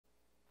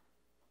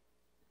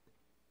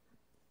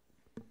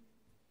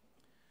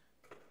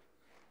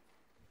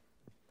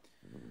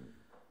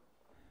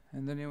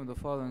In the name of the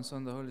Father, and Son,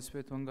 and the Holy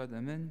Spirit, one God,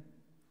 Amen.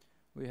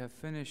 We have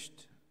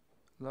finished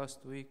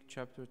last week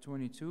chapter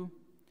 22.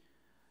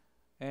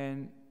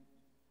 And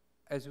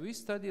as we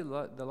study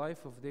the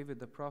life of David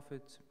the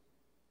prophet,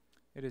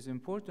 it is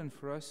important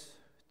for us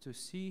to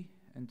see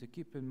and to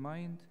keep in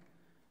mind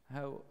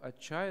how a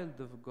child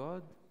of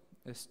God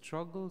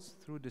struggles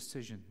through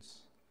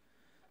decisions.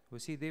 We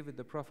see David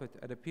the prophet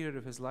at a period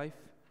of his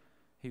life,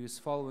 he was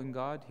following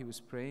God, he was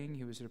praying,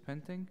 he was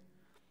repenting.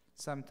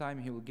 Sometime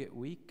he will get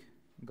weak.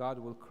 God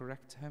will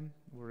correct him,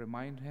 will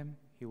remind him,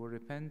 he will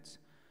repent,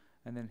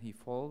 and then he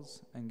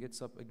falls and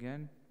gets up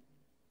again.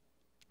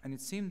 And it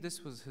seemed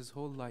this was his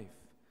whole life.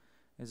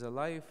 It's a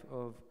life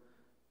of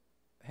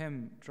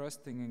him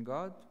trusting in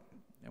God,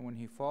 and when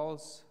he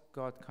falls,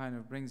 God kind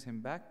of brings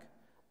him back,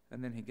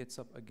 and then he gets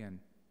up again.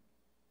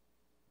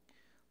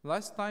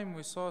 Last time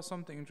we saw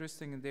something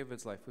interesting in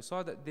David's life. We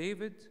saw that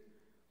David,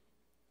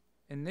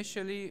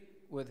 initially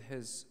with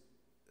his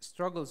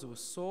struggles with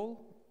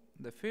Saul,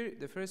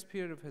 the first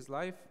period of his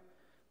life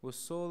was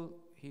Saul,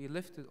 he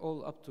lifted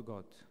all up to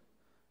God.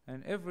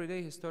 And every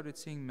day he started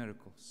seeing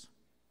miracles.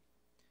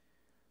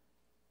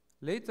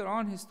 Later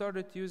on, he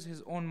started to use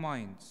his own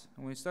mind.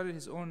 And when he started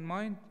his own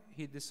mind,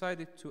 he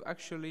decided to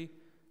actually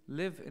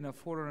live in a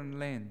foreign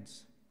land.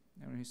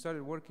 And when he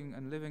started working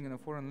and living in a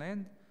foreign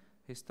land,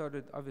 he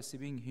started obviously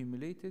being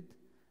humiliated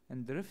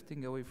and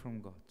drifting away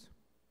from God.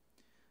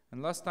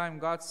 And last time,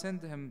 God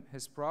sent him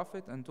his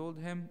prophet and told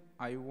him,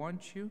 I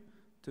want you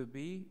to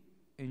be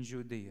in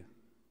Judea.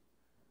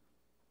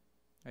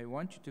 I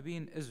want you to be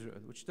in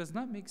Israel, which does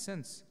not make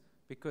sense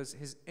because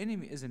his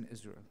enemy is in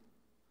Israel.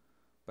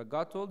 But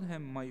God told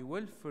him, my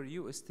will for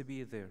you is to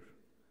be there.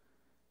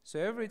 So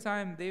every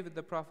time David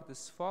the prophet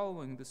is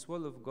following this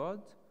will of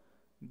God,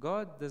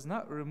 God does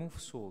not remove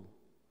Saul,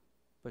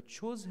 but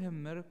shows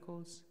him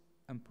miracles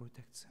and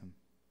protects him.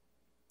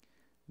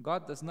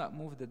 God does not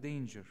move the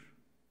danger,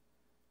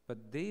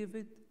 but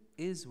David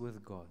is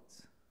with God.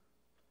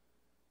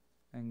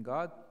 And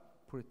God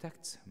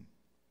protects him.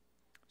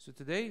 So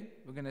today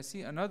we're going to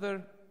see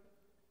another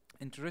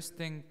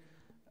interesting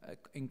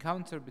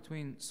encounter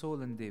between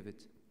Saul and David.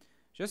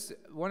 Just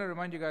want to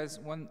remind you guys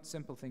one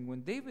simple thing.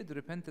 When David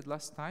repented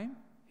last time,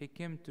 he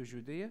came to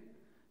Judea,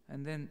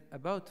 and then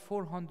about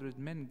 400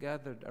 men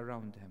gathered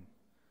around him.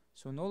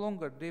 So no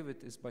longer David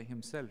is by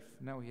himself.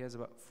 Now he has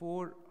about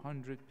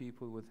 400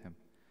 people with him.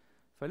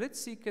 So let's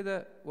see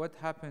what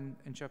happened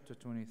in chapter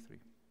 23.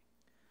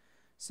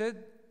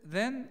 Said,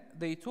 then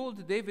they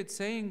told David,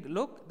 saying,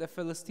 look, the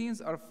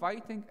Philistines are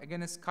fighting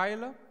against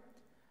Keilah,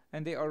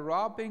 and they are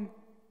robbing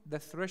the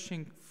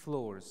threshing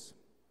floors.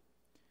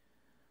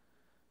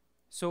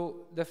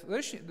 So the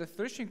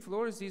threshing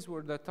floors, these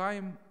were the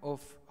time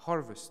of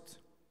harvest.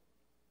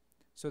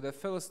 So the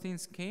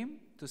Philistines came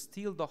to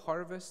steal the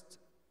harvest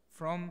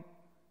from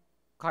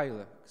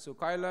Keilah. So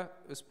Keilah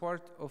is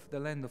part of the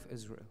land of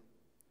Israel.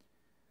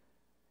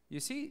 You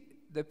see,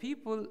 the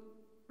people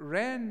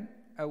ran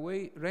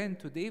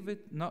to David,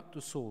 not to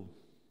Saul.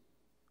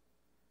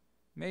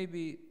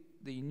 Maybe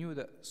they knew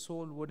that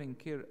Saul wouldn't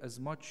care as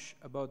much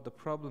about the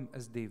problem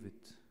as David.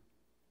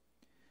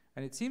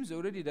 And it seems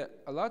already that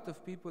a lot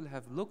of people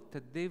have looked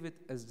at David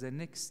as the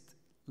next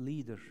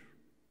leader.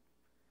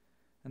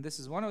 And this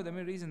is one of the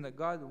main reasons that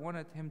God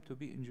wanted him to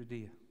be in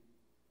Judea.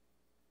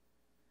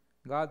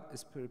 God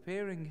is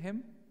preparing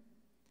him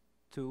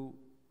to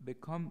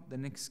become the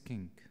next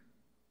king.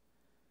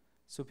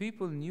 So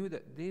people knew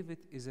that David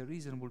is a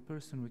reasonable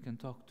person we can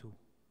talk to.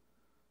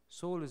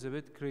 Saul is a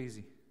bit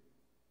crazy.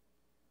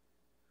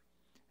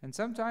 And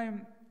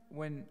sometimes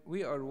when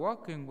we are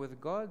walking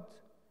with God,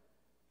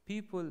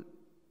 people,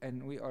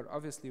 and we are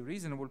obviously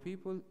reasonable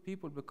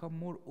people become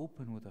more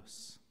open with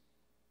us.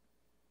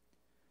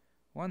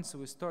 Once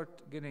we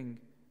start getting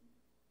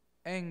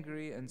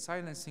angry and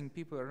silencing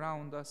people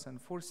around us and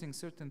forcing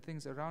certain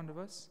things around of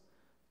us,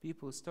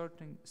 people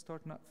start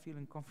not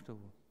feeling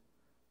comfortable.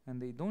 And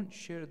they don't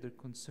share their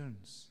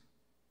concerns.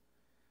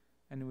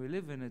 And we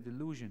live in a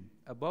delusion,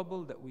 a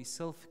bubble that we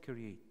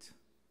self-create.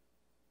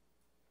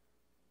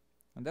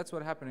 And that's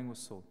what's happening with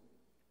Saul.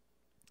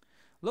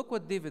 Look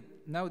what David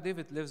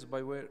lives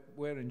by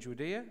where in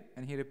Judea,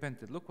 and he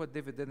repented. Look what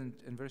David did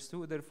in verse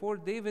 2. Therefore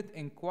David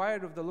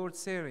inquired of the Lord,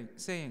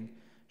 saying,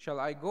 shall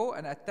I go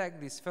and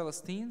attack these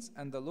Philistines?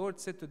 And the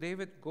Lord said to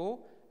David,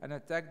 go and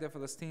attack the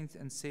Philistines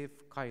and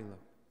save Keilah.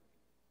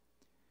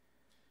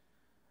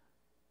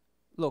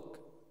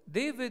 Look,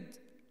 David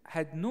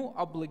had no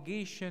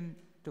obligation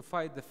to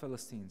fight the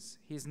Philistines.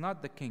 He's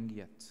not the king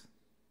yet.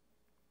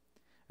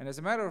 And as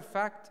a matter of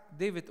fact,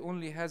 David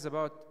only has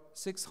about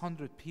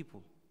 600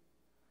 people.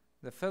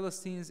 The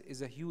Philistines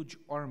is a huge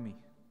army.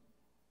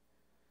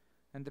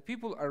 And the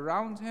people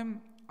around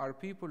him are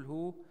people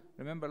who,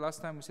 remember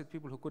last time we said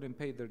people who couldn't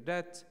pay their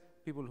debt,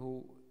 people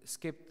who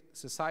skipped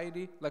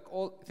society.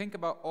 Think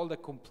about all the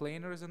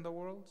complainers in the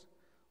world,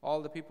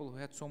 all the people who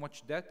had so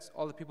much debt,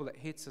 all the people that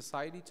hate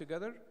society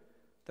together.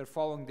 They're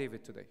following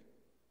David today.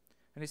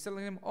 And he's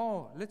telling them,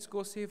 oh, let's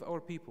go save our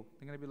people.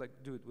 They're going to be like,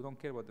 dude, we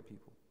don't care about the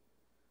people.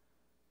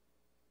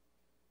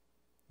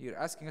 You're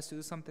asking us to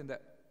do something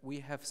that we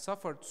have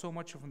suffered so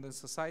much from the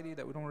society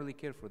that we don't really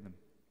care for them.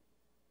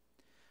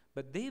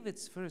 But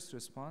David's first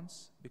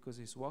response, because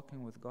he's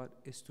walking with God,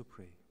 is to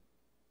pray.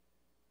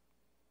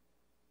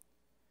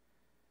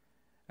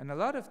 And a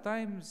lot of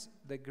times,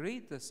 the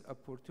greatest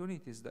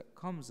opportunities that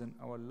comes in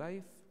our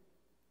life,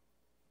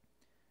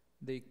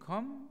 they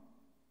come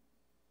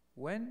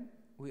when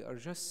we are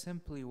just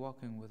simply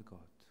walking with God.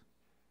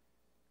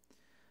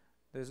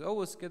 There's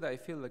always kid, I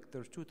feel like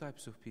there are two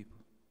types of people.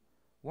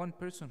 One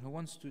person who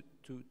wants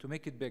to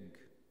make it big.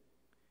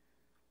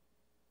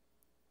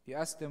 You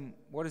ask them,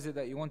 what is it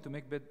that you want to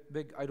make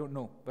big? I don't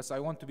know, but I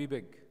want to be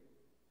big.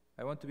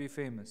 I want to be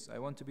famous. I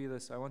want to be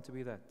this. I want to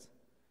be that.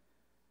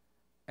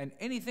 And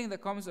anything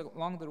that comes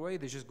along their way,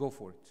 they just go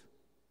for it.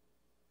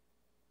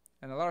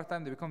 And a lot of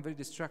times they become very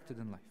distracted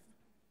in life.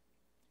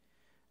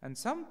 And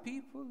some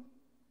people,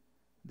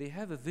 they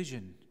have a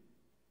vision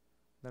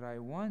that I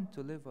want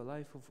to live a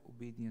life of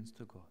obedience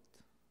to God.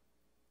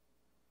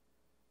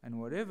 And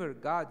whatever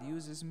God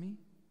uses me,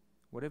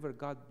 whatever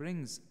God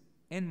brings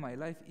in my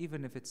life,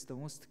 even if it's the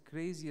most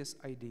craziest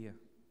idea,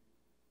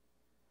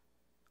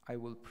 I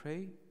will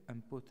pray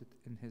and put it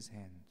in His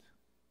hand.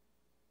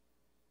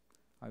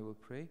 I will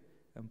pray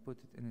and put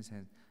it in His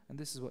hand. And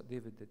this is what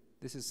David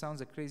did. Sounds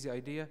a crazy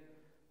idea.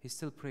 He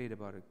still prayed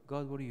about it.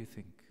 God, what do you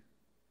think?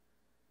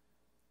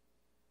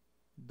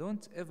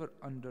 Don't ever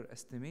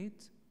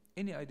underestimate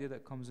any idea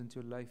that comes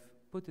into your life.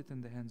 Put it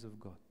in the hands of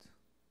God.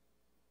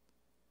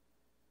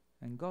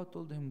 And God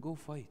told him, go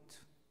fight.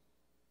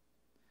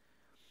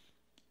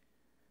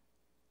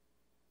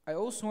 I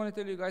also want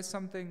to tell you guys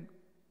something.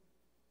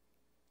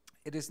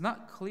 It is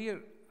not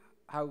clear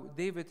how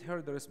David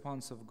heard the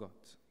response of God.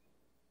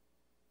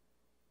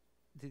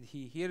 Did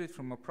he hear it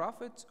from a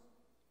prophet?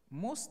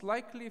 Most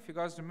likely, if you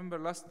guys remember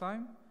last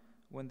time,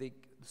 when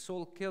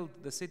Saul killed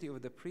the city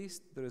of the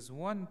priest, there is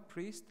one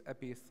priest,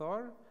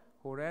 Abiathar,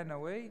 who ran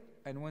away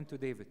and went to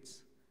David.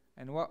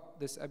 And what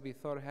this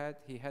Abiathar had,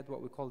 he had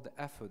what we call the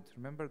ephod.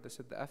 Remember, they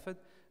said the ephod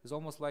is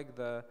almost like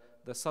the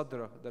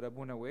sadra that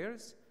Abuna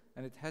wears,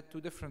 and it had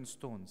two different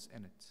stones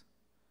in it.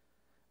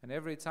 And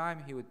every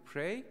time he would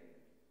pray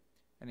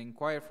and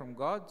inquire from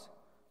God,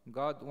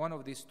 one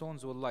of these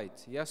stones will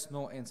light. Yes,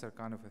 no answer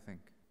kind of a thing.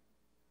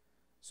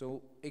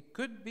 So it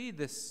could be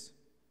this.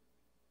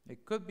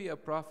 It could be a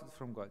prophet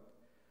from God.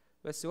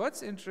 But so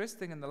what's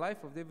interesting in the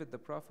life of David the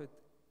prophet,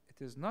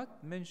 it is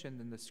not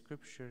mentioned in the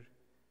scripture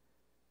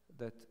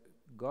that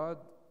God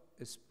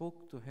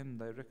spoke to him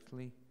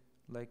directly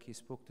like he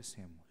spoke to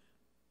Samuel.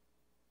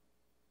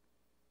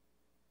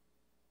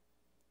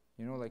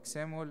 You know, like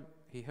Samuel,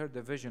 he heard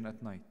a vision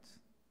at night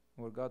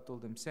where God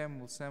told him,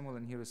 Samuel, Samuel,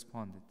 and he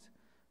responded.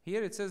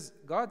 Here it says,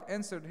 God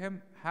answered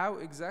him. How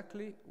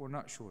exactly? We're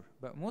not sure,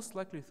 but most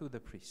likely through the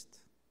priest.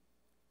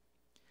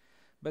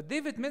 But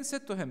David men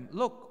said to him,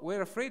 look,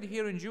 we're afraid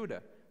here in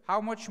Judah. How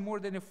much more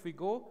than if we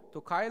go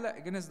to Keilah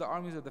against the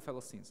armies of the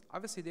Philistines?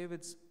 Obviously,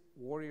 David's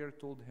warrior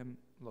told him,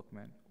 look,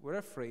 man, we're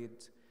afraid.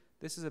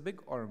 This is a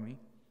big army.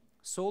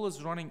 Saul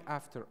is running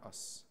after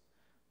us.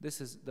 This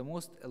is the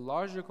most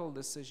illogical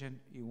decision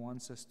he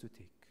wants us to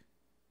take.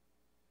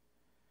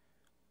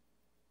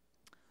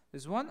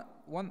 There's one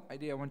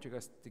idea I want you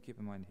guys to keep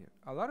in mind here.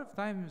 A lot of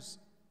times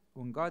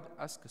when God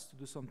asks us to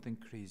do something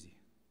crazy,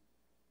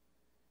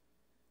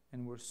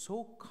 and we're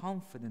so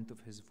confident of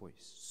His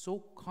voice,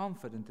 so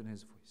confident in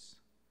His voice,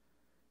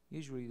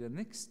 usually the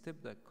next step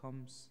that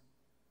comes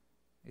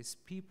is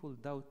people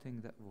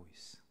doubting that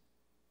voice.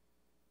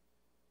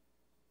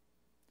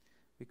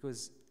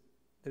 Because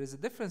there is a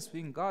difference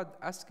between God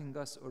asking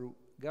us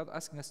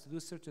to do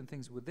certain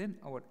things within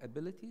our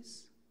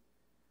abilities,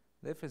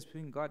 the difference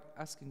between God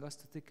asking us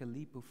to take a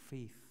leap of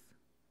faith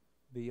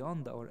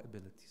beyond our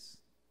abilities.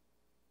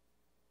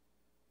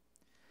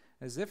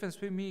 There's a difference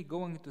between me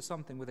going into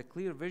something with a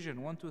clear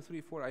vision, 1, 2,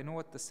 3, 4, I know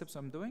what the steps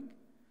I'm doing.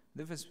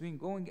 The difference between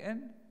going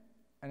in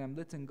and I'm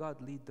letting God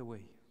lead the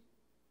way,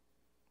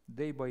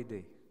 day by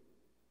day.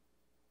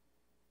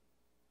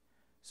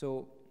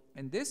 So,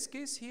 in this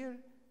case here,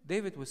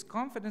 David was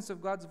confident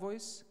of God's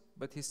voice,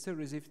 but he still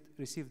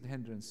received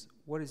hindrance.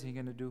 What is he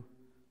going to do?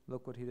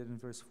 Look what he did in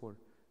verse 4.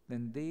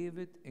 Then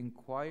David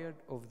inquired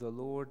of the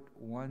Lord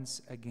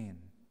once again.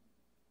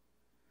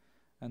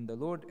 And the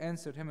Lord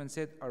answered him and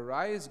said,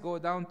 arise, go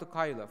down to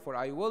Keilah, for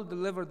I will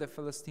deliver the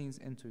Philistines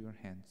into your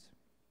hands.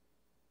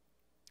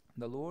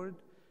 The Lord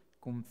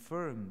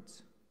confirmed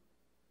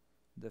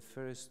the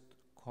first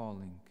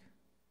calling.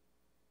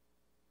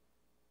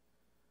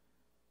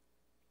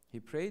 He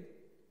prayed.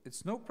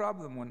 It's no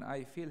problem when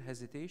I feel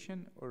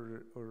hesitation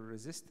or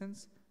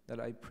resistance that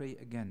I pray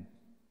again.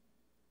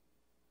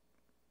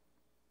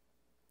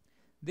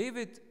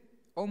 David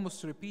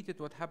almost repeated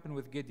what happened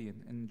with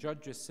Gideon in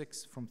Judges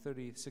 6 from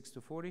 36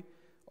 to 40.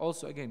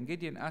 Also again,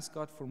 Gideon asked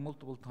God for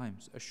multiple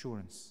times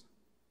assurance.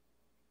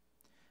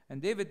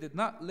 And David did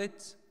not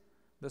let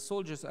the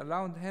soldiers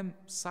around him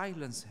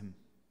silence him.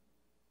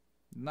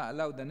 Did not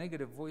allow the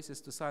negative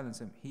voices to silence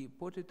him. He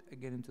put it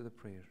again into the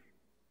prayer.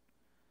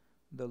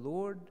 The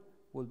Lord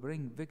will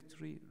bring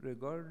victory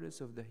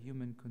regardless of the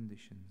human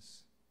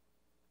conditions.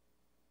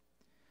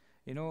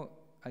 You know,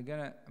 I'm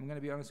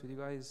gonna be honest with you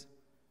guys.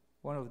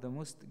 One of the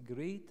most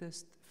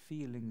greatest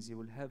feelings you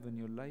will have in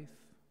your life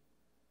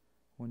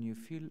when you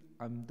feel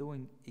I'm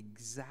doing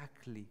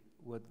exactly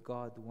what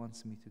God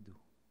wants me to do.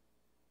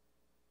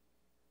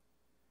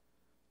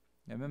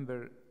 I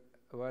remember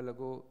a while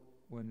ago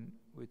when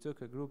we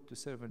took a group to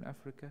serve in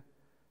Africa,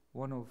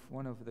 one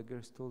of the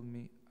girls told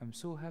me, I'm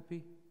so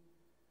happy,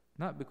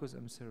 not because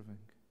I'm serving,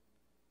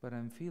 but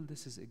I feel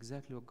this is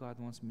exactly what God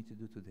wants me to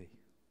do today.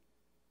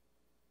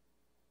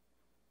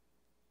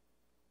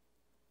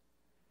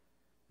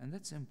 And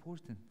that's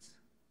important.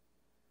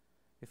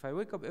 If I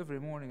wake up every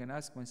morning and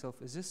ask myself,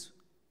 is this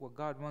what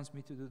God wants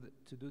me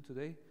to do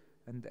today?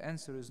 And the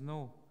answer is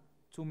no,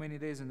 too many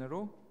days in a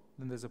row,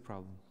 then there's a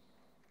problem.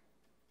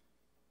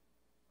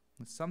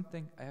 It's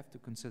something I have to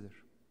consider.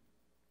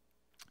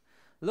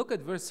 Look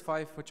at verse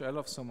 5, which I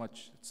love so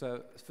much. It's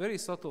a very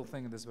subtle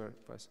thing in this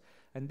verse.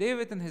 And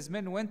David and his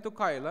men went to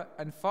Keilah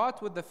and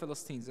fought with the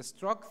Philistines. They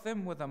struck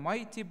them with a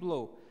mighty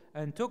blow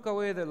and took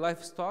away their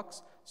livestock.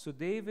 So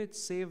David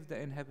saved the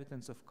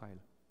inhabitants of Keilah.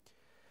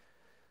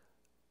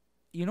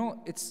 You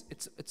know, it's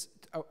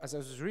as I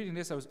was reading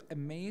this, I was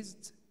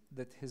amazed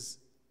that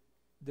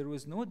there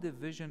was no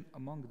division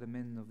among the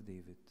men of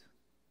David.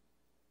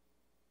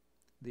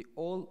 They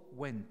all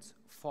went,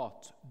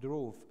 fought,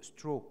 drove,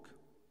 struck.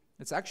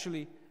 It's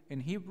actually, in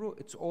Hebrew,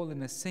 it's all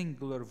in a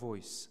singular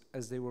voice,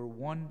 as they were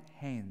one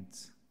hand.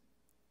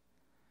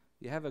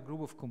 You have a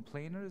group of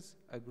complainers,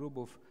 a group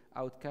of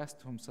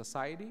outcasts from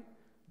society.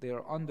 They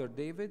are under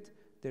David.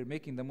 They're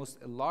making the most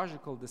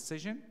illogical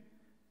decision,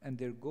 and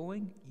they're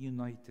going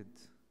united.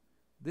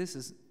 This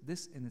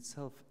in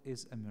itself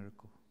is a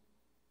miracle.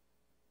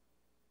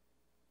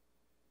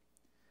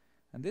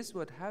 And this is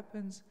what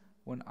happens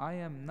when I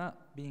am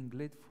not being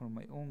led for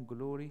my own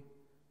glory,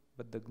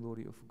 but the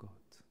glory of God.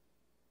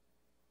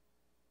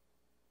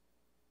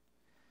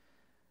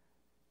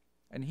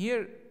 And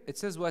here it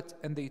says what?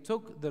 And they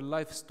took their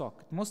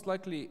livestock. Most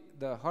likely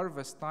the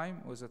harvest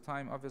time was a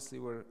time obviously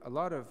where a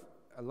lot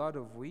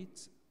of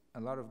wheat,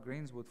 a lot of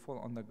grains would fall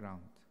on the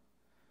ground.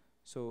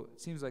 So it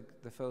seems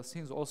like the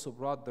Philistines also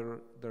brought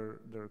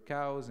their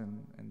cows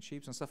and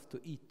sheep and stuff to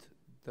eat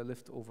the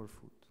leftover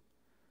food.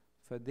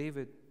 So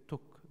David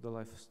took the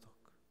livestock.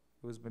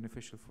 It was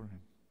beneficial for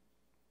him.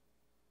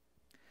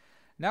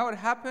 Now it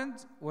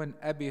happened when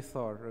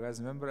Abiathar, you guys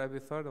remember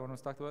Abiathar, the one who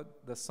was talked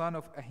about? The son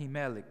of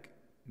Ahimelech,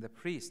 the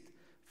priest,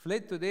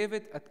 fled to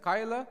David at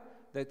Keilah,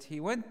 that he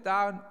went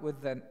down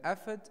with an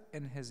ephod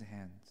in his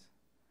hand.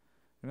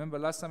 Remember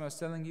last time I was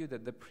telling you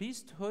that the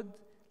priesthood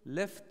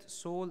left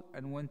Saul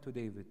and went to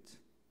David.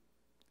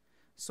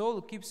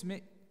 Saul keeps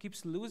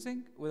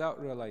losing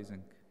without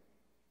realizing.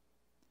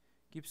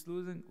 Keeps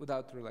losing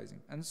without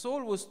realizing. And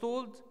Saul was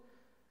told,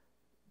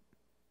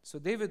 so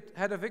David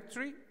had a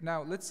victory.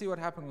 Now let's see what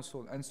happened with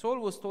Saul. And Saul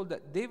was told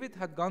that David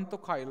had gone to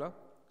Keilah.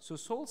 So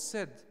Saul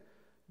said,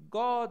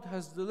 God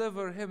has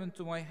delivered him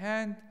into my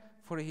hand,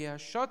 for he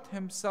has shut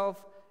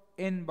himself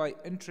in by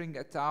entering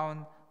a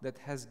town that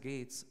has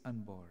gates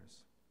and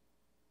bars.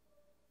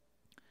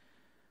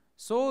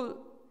 Saul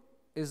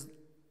is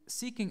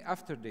seeking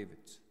after David.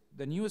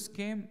 The news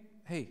came,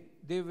 hey,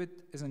 David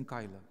is in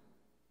Keilah.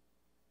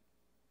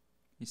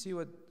 You see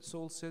what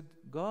Saul said?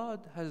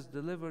 God has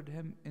delivered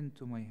him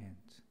into my hand.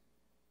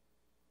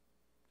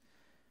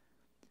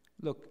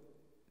 Look,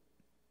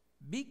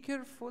 be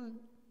careful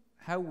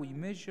how we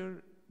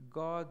measure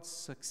God's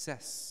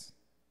success.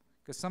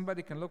 Because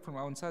somebody can look from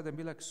outside and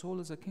be like, Saul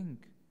is a king,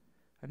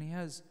 and he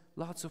has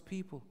lots of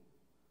people.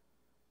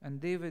 And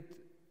David,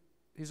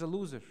 he's a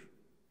loser.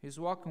 He's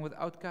walking with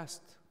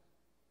outcast.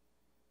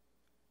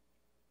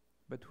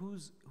 But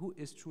who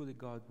is truly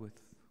God with?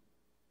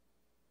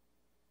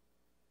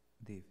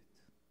 David.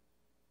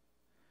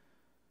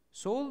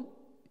 Saul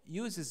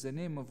uses the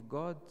name of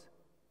God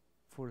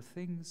for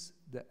things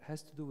that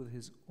has to do with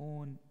his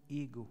own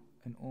ego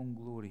and own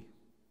glory.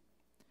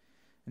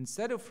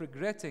 Instead of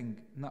regretting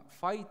not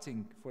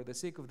fighting for the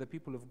sake of the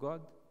people of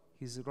God,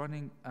 he's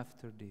running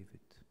after David.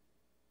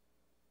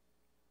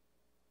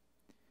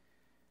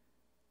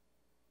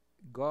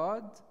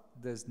 God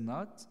does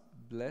not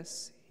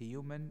bless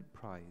human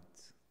pride.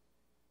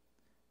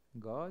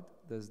 God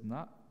does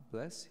not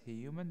bless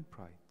human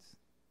pride.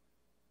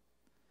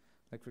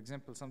 Like, for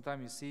example,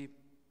 sometimes you see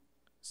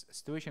a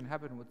situation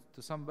happen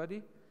to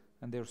somebody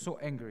and they're so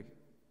angry.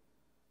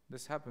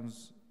 This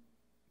happens,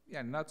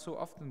 not so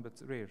often,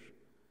 but rare.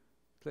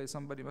 Like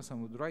somebody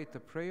would write a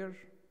prayer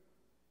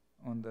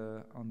on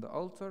the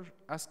altar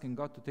asking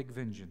God to take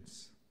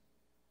vengeance.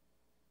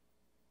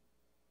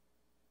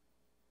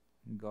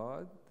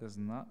 God does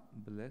not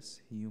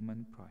bless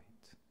human pride.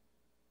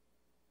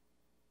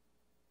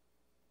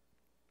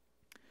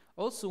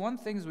 Also, one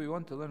thing we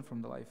want to learn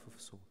from the life of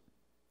Saul.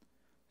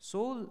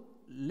 Saul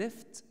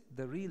left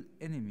the real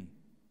enemy,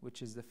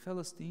 which is the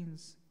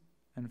Philistines,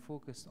 and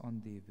focused on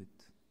David.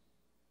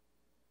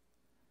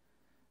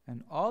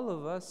 And all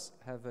of us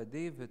have a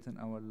David in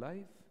our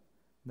life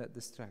that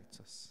distracts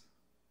us.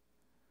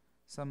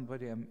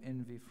 Somebody I'm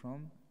envy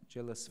from,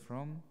 jealous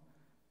from,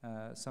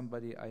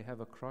 somebody I have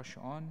a crush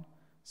on,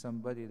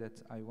 somebody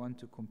that I want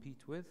to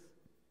compete with.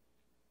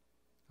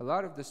 A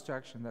lot of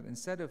distraction that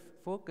instead of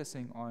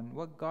focusing on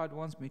what God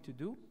wants me to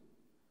do,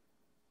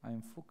 I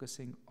am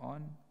focusing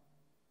on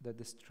the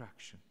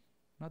distraction,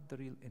 not the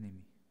real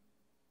enemy.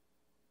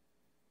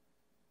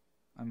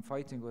 I'm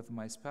fighting with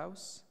my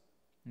spouse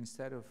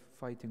instead of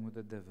fighting with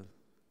the devil.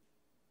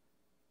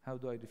 How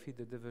do I defeat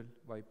the devil?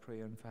 By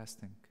prayer and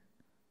fasting,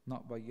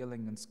 not by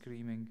yelling and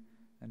screaming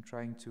and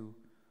trying to,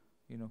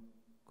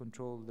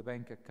 control the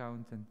bank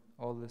account and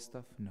all this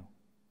stuff. No.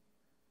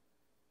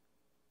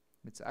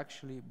 It's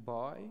actually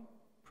by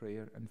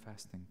prayer and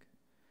fasting.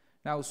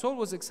 Now, Saul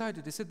was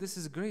excited. He said, this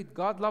is great.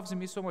 God loves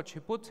me so much. He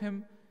put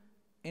him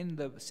in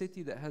the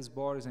city that has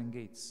bars and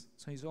gates.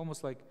 So he's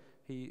almost like,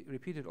 he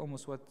repeated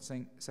almost what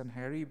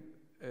Sanherib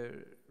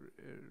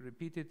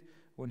repeated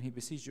when he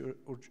besieged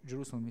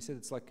Jerusalem. He said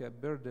it's like a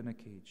bird in a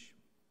cage.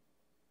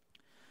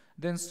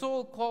 Then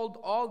Saul called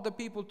all the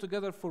people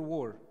together for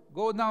war.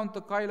 Go down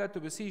to Keilah to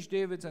besiege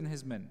David and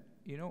his men.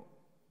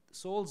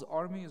 Saul's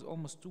army is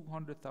almost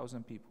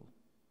 200,000 people.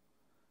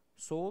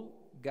 Saul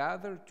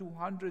gathered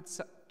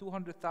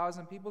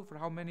 200,000 people for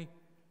how many?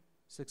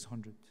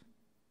 600.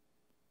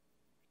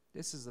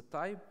 This is the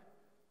type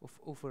of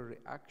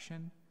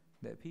overreaction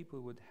that people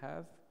would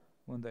have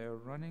when they are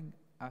running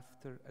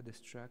after a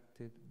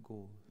distracted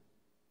goal.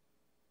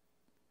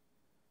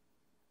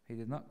 He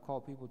did not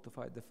call people to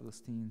fight the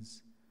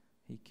Philistines.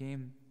 He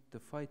came to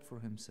fight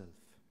for himself.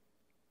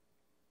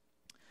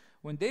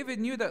 When David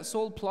knew that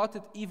Saul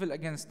plotted evil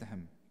against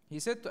him, he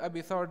said to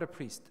Abiathar the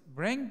priest,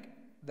 bring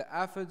the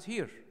ephod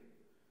here.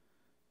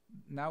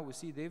 Now we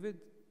see David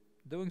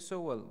doing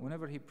so well.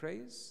 Whenever he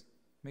prays,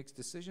 makes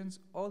decisions,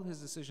 all his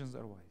decisions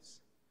are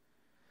wise.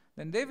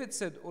 Then David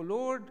said, O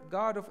Lord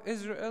God of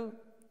Israel,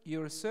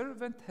 your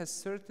servant has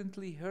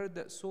certainly heard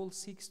that Saul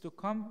seeks to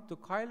come to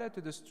Keilah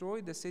to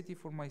destroy the city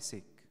for my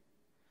sake.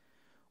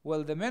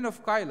 Will the men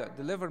of Keilah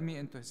deliver me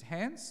into his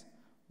hands?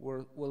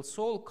 Will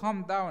Saul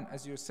come down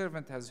as your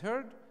servant has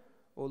heard?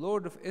 O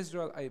Lord of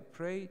Israel, I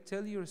pray,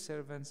 tell your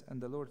servants. And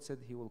the Lord said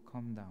he will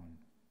come down.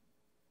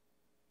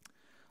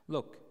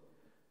 Look,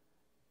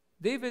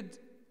 David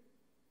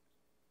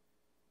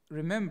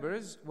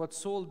remembers what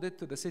Saul did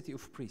to the city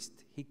of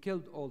priests. He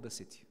killed all the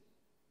city.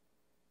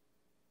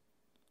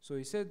 So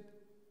he said,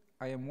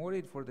 I am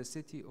worried for the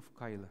city of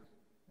Keilah.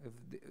 If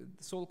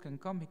Saul can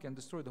come, he can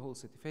destroy the whole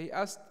city. He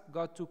asked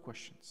God two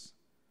questions.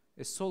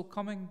 Is Saul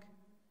coming?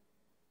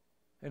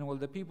 And will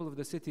the people of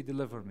the city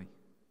deliver me?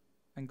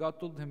 And God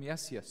told him,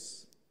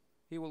 yes.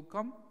 He will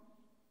come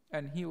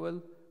and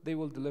they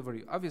will deliver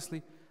you.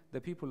 Obviously,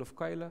 the people of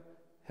Keilah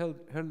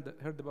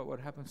heard about what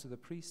happens to the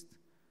priest,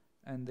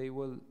 and they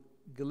will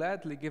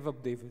gladly give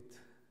up David.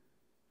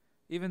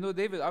 Even though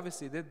David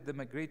obviously did them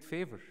a great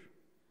favor.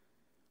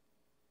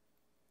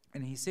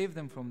 And he saved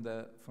them from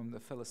the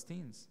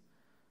Philistines.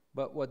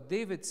 But what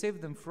David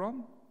saved them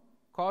from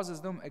causes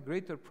them a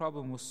greater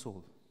problem with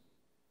Saul.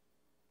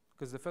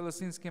 Because the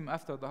Philistines came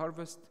after the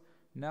harvest,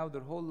 now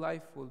their whole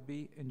life will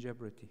be in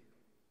jeopardy.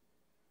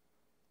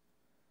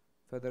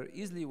 So they're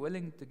easily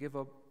willing to give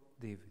up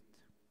David.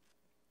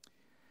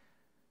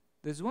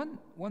 There's one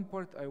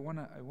part I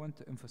want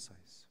to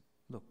emphasize.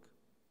 Look,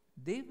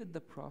 David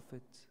the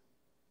prophet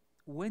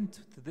went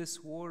to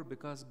this war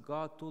because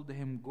God told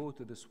him go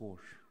to this war.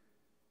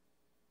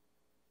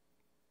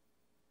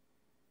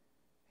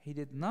 He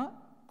did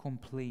not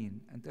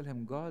complain and tell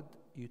him, God,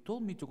 you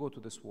told me to go to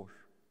this war.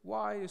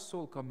 Why is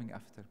Saul coming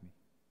after me?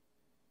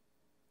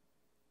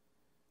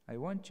 I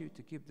want you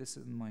to keep this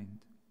in mind.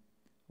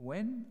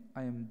 When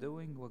I am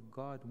doing what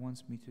God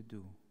wants me to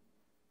do,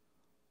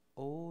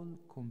 all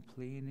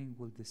complaining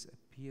will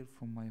disappear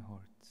from my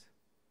heart,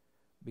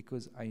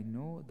 because I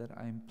know that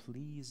I am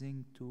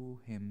pleasing to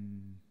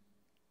Him.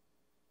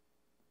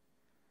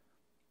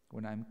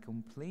 When I'm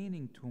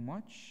complaining too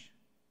much,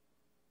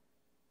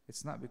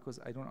 it's not because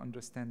I don't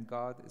understand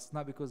God, it's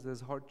not because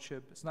there's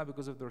hardship, it's not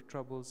because of their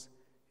troubles,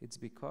 it's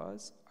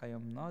because I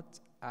am not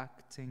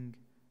acting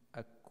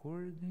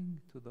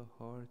according to the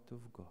heart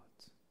of God.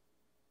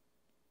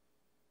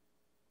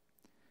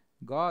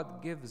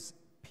 God gives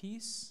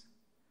peace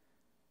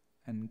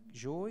and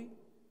joy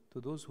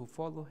to those who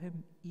follow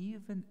Him,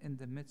 even in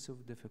the midst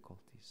of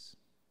difficulties.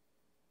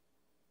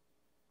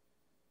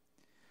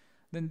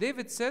 Then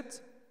David said,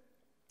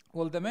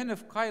 will the men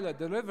of Keilah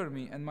deliver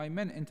me and my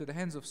men into the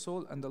hands of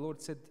Saul? And the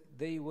Lord said,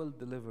 they will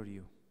deliver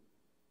you.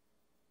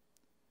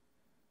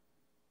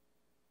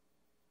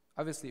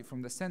 Obviously,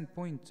 from the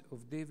standpoint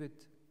of David,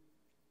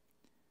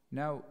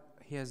 now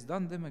he has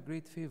done them a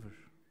great favor.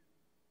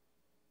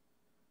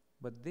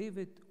 But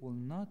David will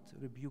not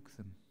rebuke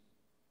them.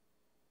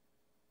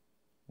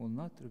 Will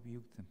not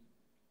rebuke them.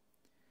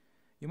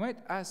 You might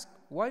ask,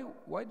 why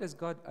does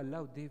God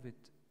allow David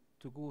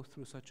to go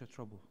through such a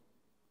trouble?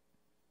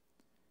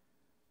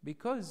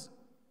 Because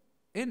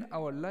in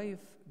our life,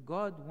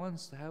 God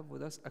wants to have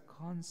with us a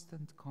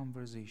constant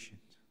conversation.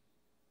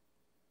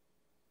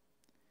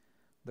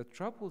 The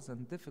troubles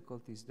and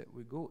difficulties that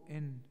we go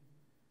in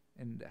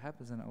and that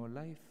happens in our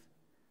life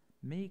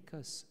make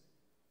us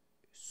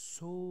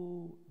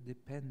so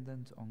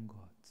dependent on God.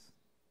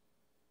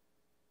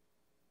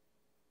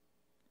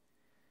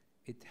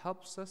 It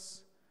helps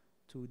us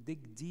to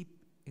dig deep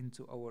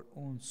into our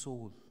own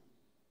soul.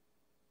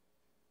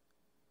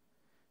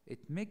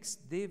 It makes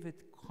David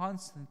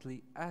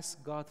constantly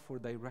ask God for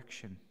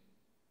direction.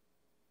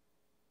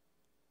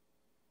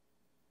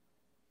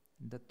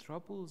 The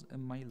troubles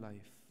in my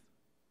life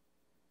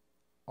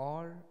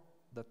are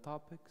the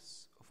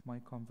topics of my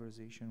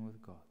conversation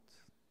with God.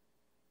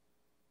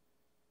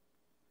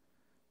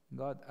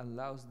 God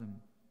allows them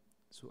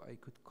so I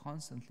could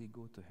constantly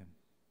go to Him.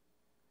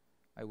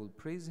 I will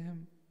praise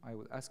Him, I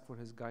will ask for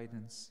His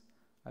guidance,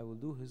 I will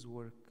do His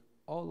work,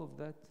 all of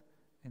that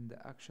in the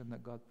action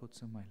that God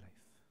puts in my life.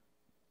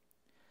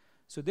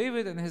 So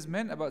David and his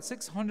men, about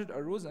 600,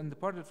 arose and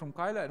departed from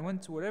Keilah and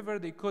went to wherever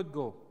they could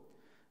go.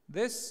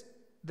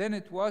 Then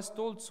it was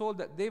told Saul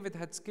that David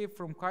had escaped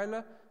from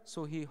Keilah,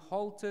 so he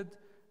halted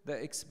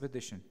the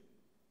expedition.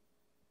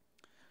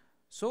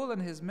 Saul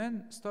and his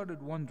men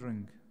started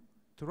wandering,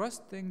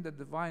 trusting the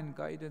divine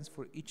guidance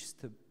for each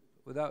step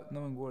without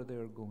knowing where they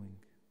were going.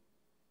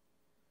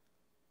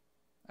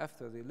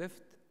 After they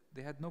left,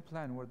 they had no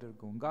plan where they're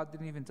going. God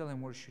didn't even tell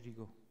him where should he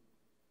go.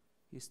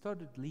 He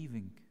started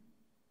leaving.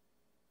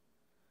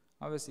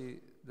 Obviously,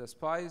 the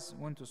spies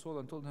went to Saul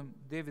and told him,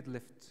 David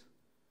left.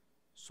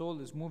 Saul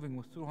is moving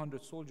with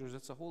 200 soldiers.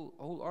 That's a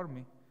whole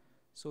army.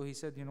 So he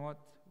said, you know what?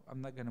 I'm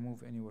not going to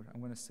move anywhere. I'm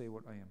going to stay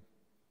where I am.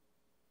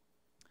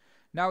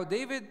 Now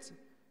David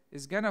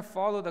is going to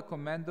follow the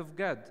command of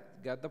Gad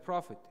the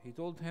prophet. He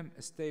told him,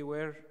 stay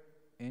where?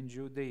 In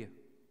Judea.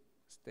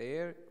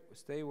 Stay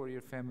where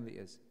your family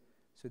is.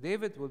 So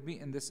David will be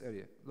in this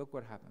area. Look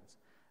what happens.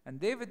 And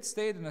David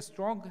stayed in a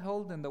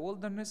stronghold in the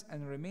wilderness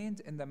and remained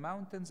in the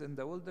mountains in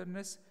the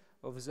wilderness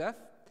of Zeph.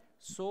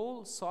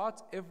 Saul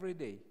sought him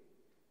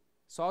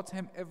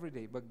every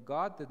day, but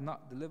God did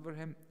not deliver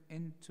him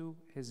into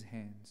his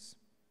hands.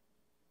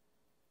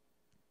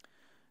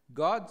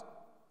 God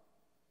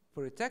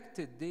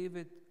protected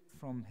David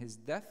from his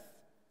death,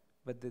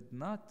 but did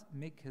not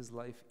make his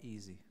life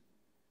easy.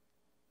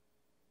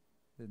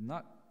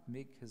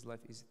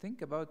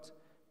 Think about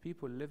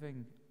people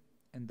living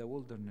in the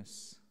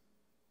wilderness,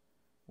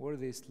 where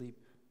they sleep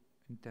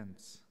in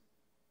tents.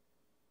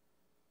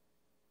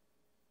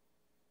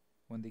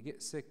 When they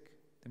get sick,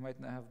 they might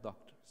not have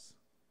doctors.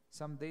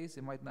 Some days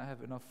they might not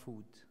have enough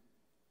food.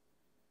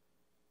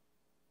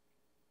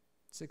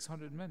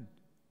 600 men.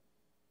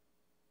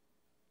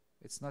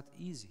 It's not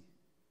easy.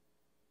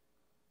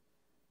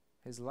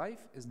 His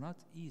life is not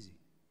easy.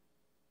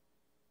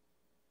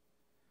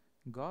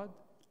 God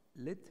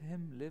let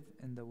him live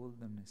in the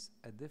wilderness,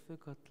 a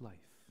difficult life,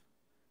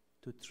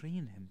 to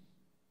train him.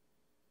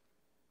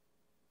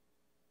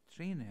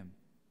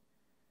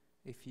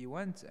 If you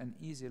want an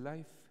easy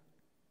life,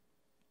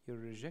 you're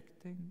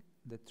rejecting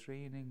the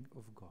training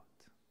of God.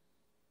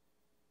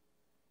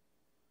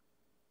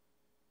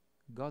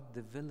 God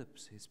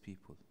develops his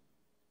people.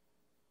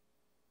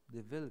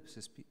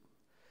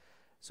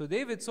 So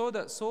David saw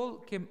that Saul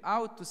came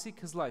out to seek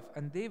his life,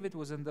 and David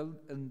was in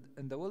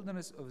the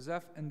wilderness of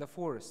Zeph in the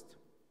forest.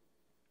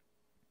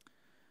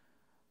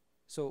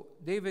 So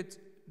David,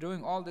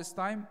 during all this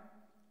time,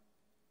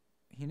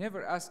 he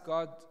never asked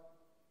God,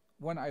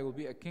 when I will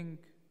be a king,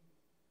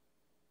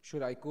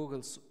 should I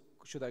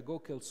go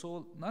kill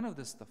Saul? None of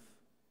this stuff.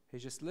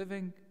 He's just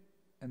living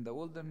in the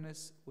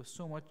wilderness with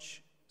so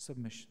much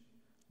submission.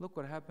 Look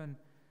what happened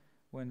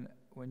when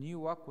you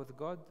walk with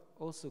God.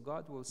 Also,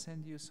 God will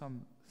send you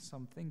some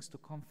things to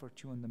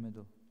comfort you in the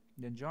middle.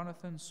 Then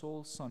Jonathan,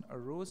 Saul's son,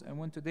 arose and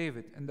went to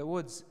David in the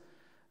woods,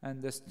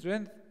 and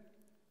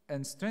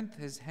strengthened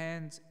his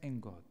hands in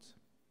God.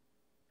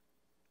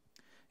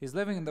 He's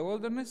living in the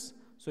wilderness,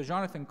 so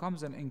Jonathan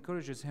comes and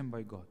encourages him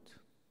by God.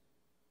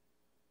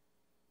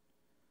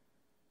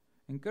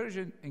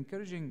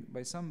 Encouraging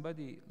by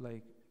somebody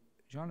like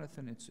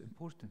Jonathan, it's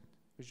important.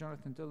 Is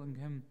Jonathan telling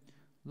him,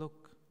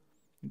 look,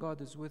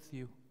 God is with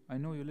you. I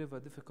know you live a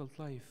difficult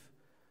life.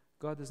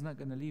 God is not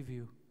going to leave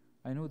you.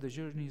 I know the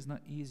journey is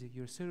not easy.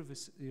 Your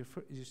service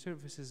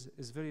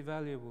is very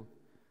valuable.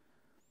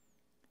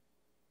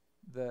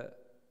 The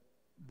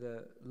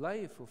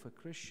life of a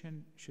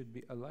Christian should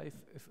be a life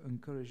of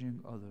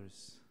encouraging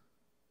others.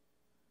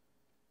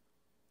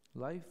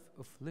 Life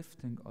of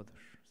lifting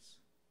others.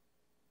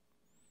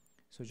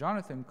 So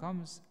Jonathan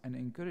comes and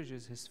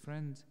encourages his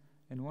friend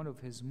in one of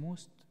his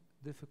most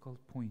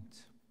difficult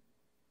points.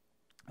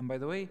 And by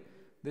the way,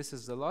 this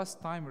is the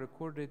last time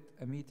recorded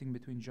a meeting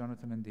between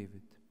Jonathan and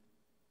David.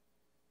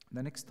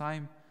 The next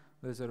time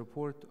there's a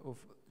report of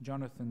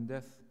Jonathan's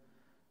death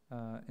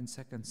in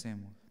 2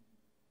 Samuel.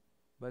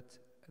 But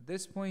at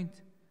this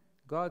point,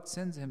 God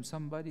sends him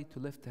somebody to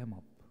lift him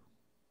up.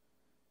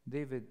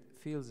 David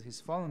feels he's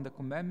following the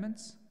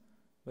commandments,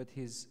 but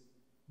he's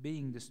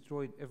being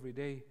destroyed every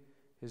day.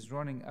 He's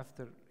on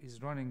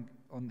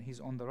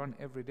the run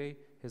every day.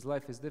 His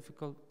life is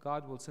difficult.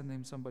 God will send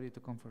him somebody to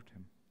comfort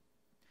him.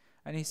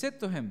 And he said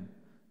to him,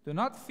 do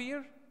not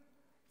fear,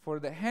 for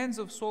the hands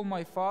of Saul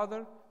my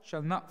father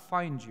shall not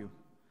find you.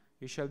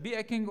 You shall be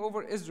a king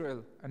over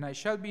Israel, and I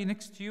shall be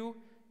next to you.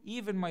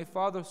 Even my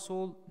father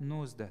Saul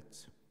knows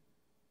that.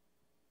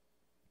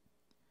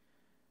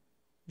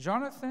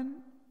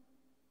 Jonathan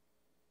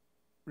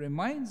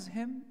reminds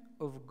him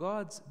of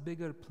God's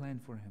bigger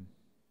plan for him.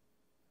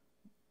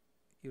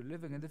 You're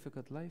living a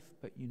difficult life,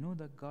 but you know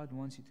that God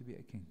wants you to be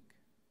a king.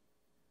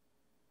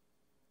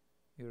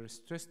 You're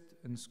stressed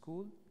in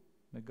school,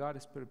 but God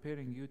is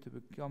preparing you to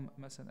become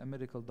a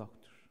medical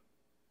doctor.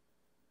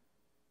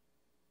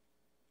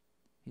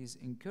 He's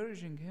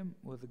encouraging him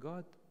with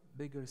God's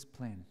bigger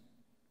plan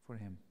for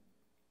him.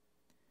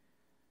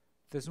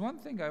 There's one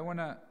thing I want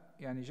to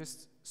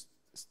just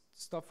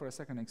stop for a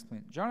second and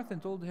explain.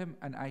 Jonathan told him,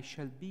 and I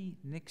shall be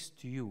next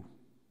to you.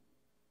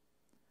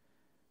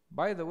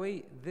 By the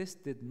way, this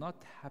did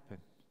not happen.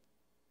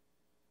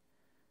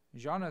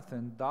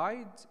 Jonathan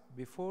died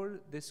before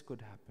this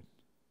could happen.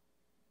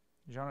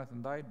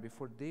 Jonathan died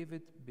before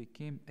David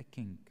became a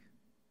king.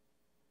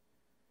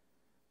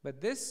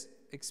 But this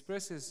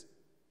expresses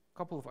a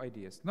couple of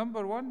ideas.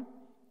 Number one,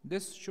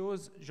 this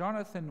shows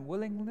Jonathan's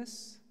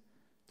willingness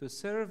to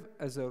serve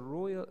as a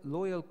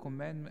loyal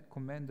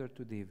commander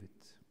to David.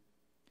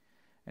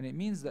 And it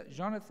means that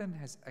Jonathan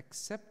has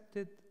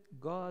accepted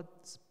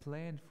God's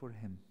plan for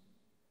him.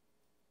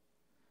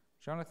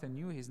 Jonathan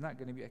knew he's not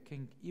going to be a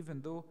king,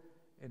 even though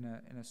in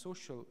a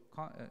social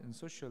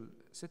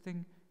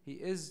setting he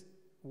is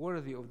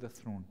worthy of the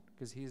throne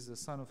because he is the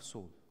son of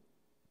Saul.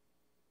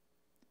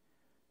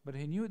 But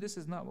he knew this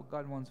is not what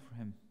God wants for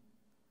him.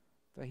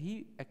 So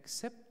he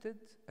accepted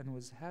and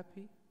was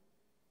happy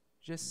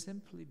just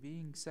simply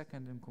being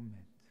second in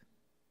command.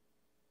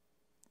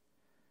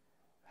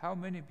 How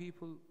many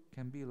people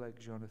can be like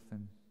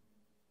Jonathan,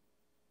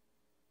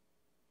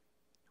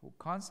 who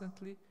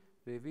constantly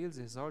reveals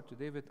his heart to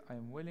David, I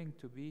am willing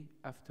to be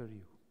after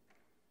you.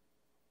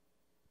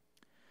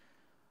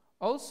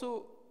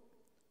 Also,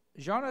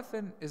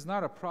 Jonathan is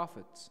not a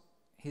prophet.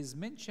 He's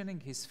mentioning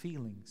his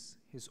feelings,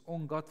 his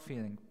own gut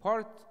feeling.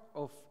 Part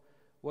of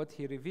what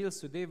he reveals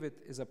to David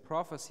is a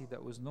prophecy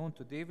that was known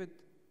to David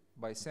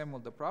by Samuel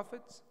the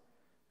prophet,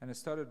 and it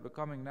started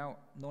becoming now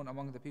known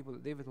among the people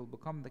that David will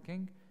become the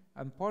king,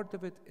 and part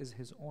of it is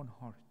his own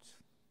heart.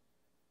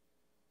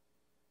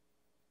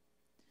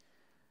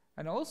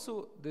 And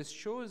also, this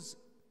shows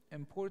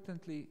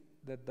importantly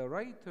that the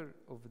writer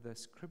of the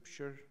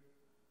scripture,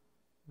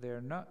 they're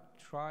not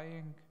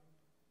trying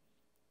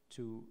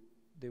to,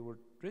 they were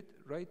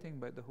writing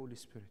by the Holy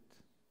Spirit.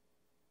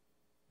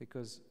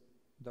 Because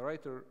the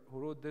writer who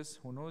wrote this,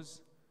 who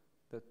knows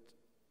that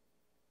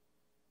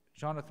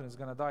Jonathan is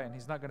going to die and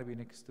he's not going to be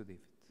next to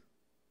David.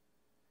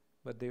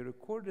 But they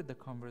recorded the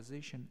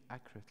conversation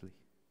accurately.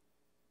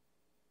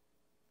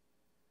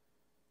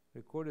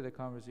 Recorded the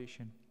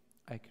conversation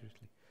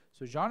accurately.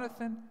 So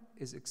Jonathan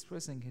is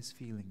expressing his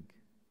feeling.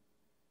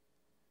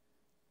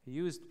 He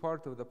used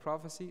part of the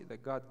prophecy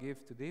that God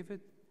gave to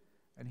David,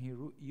 and he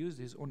used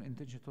his own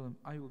intention to tell him,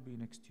 I will be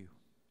next to you.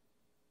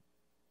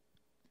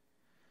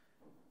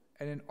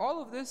 And in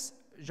all of this,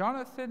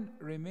 Jonathan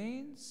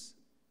remains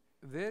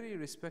very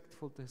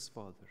respectful to his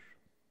father,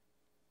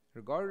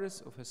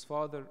 regardless of his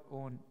father's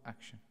own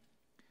action.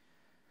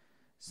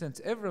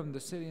 Since Ephraim the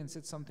Syrian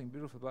said something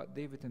beautiful about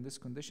David in this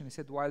condition, he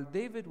said, while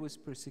David was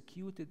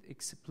persecuted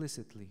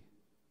explicitly,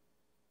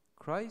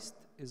 Christ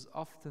is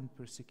often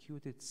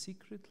persecuted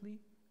secretly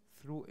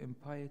through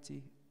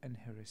impiety and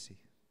heresy.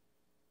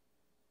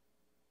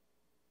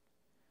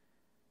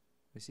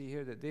 We see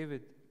here that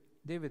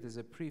David is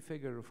a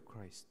prefigure of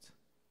Christ.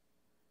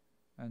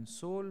 And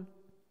Saul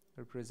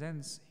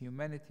represents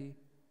humanity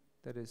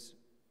that is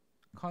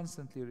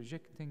constantly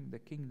rejecting the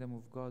kingdom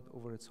of God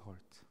over its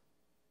heart.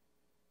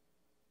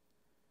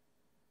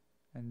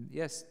 And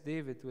yes,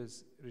 David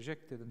was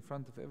rejected in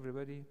front of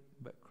everybody,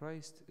 but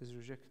Christ is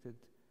rejected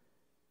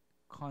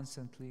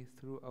constantly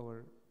through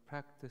our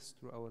practice,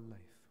 through our life.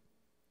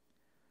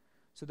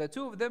 So the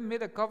two of them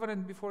made a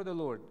covenant before the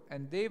Lord,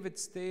 and David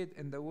stayed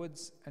in the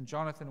woods, and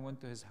Jonathan went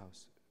to his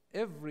house.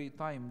 Every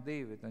time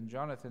David and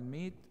Jonathan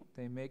meet,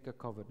 they make a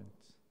covenant.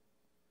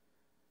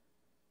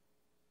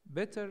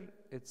 Better,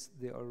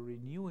 they are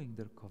renewing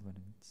their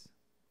covenants.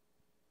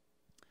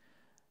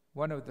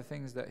 One of the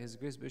things that His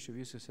Grace Bishop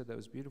Yusuf said that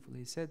was beautiful,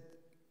 he said,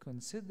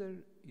 consider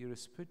your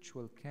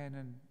spiritual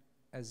canon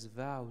as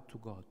vow to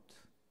God,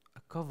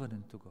 a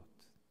covenant to God.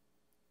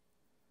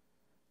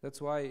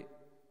 That's why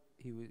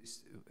he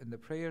was in the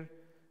prayer,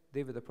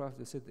 David the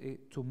prophet said,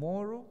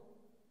 tomorrow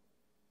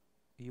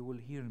you will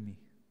hear me.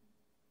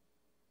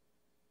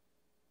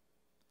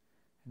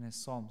 In his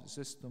Psalms, it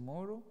says,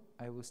 tomorrow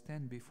I will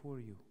stand before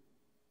you.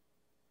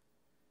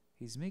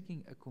 He's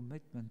making a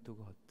commitment to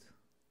God.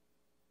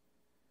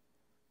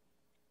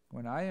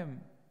 When I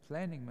am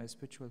planning my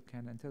spiritual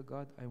canon, tell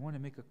God, I want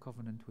to make a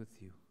covenant with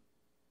you.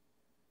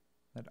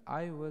 That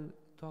I will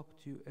talk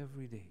to you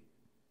every day.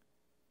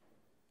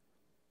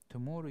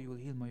 Tomorrow you will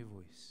hear my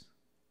voice.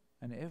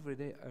 And every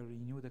day I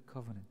renew the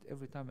covenant.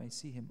 Every time I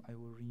see him, I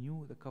will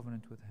renew the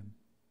covenant with him.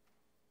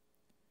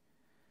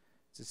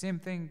 It's the same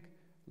thing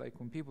like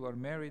when people are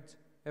married,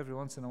 every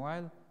once in a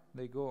while,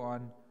 they go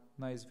on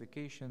nice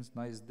vacations,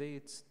 nice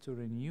dates to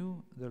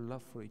renew their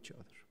love for each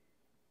other.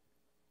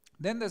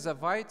 Then the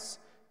Ziphites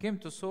came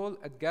to Saul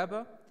at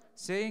Gaba,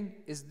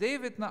 saying, "Is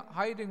David not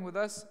hiding with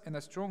us in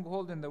a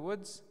stronghold in the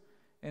woods,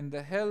 in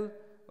the hill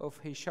of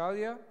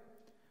Heshaliah,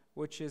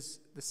 which is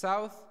the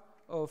south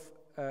of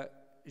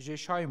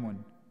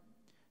Jeshimon?"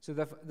 So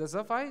the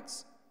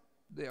Ziphites,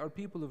 they are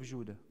people of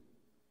Judah.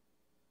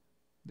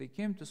 They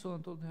came to Saul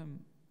and told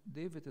him,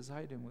 David is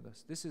hiding with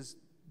us. This is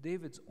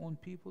David's own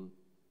people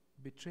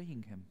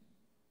betraying him.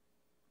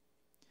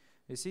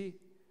 You see,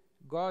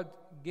 God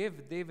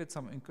gave David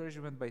some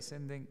encouragement by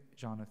sending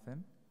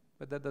Jonathan,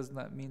 but that does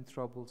not mean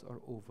troubles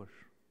are over.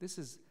 This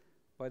is,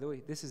 by the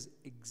way, this is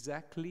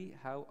exactly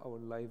how our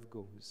life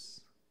goes.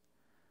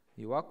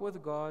 You walk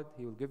with God,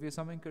 He will give you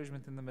some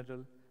encouragement in the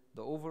middle.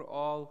 The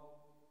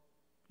overall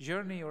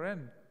journey you're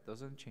in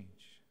doesn't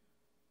change.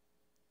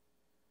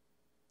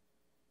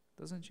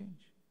 Doesn't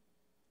change.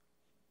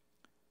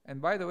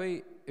 And by the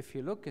way, if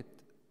you look at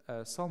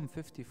Psalm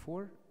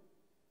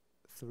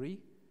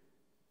 54:3,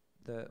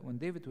 when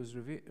David was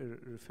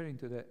referring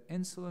to the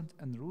insolent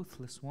and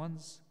ruthless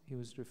ones, he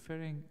was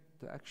referring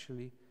to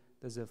actually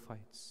the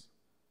Ziphites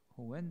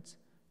who went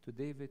to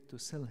David to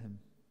sell him.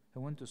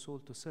 Who went to Saul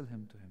to sell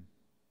him to him.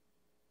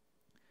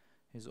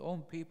 His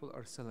own people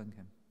are selling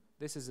him.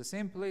 This is the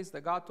same place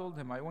that God told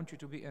him, I want you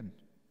to be in.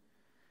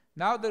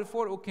 Now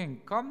therefore, O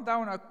king, come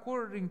down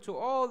according to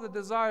all the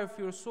desire of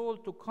your soul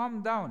to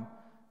come down,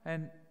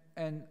 and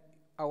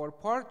our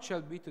part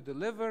shall be to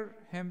deliver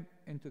him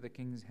into the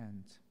king's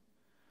hand.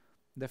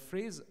 The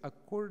phrase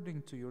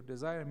according to your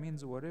desire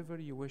means whatever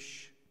you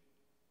wish,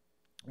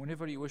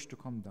 whenever you wish to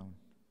come down.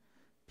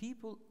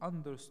 People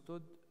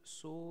understood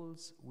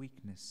Saul's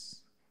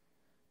weakness.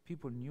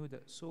 People knew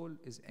that Saul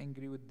is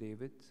angry with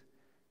David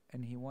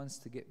and he wants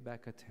to get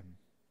back at him.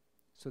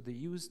 So they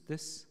used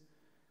this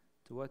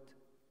to what?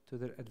 To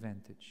their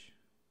advantage.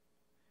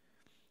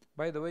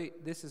 By the way,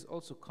 this is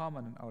also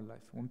common in our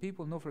life. When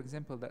people know, for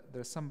example, that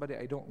there's somebody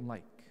I don't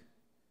like,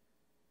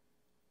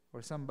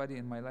 or somebody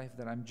in my life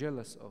that I'm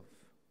jealous of,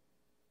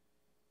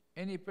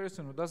 any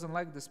person who doesn't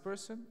like this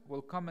person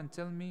will come and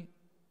tell me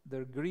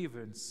their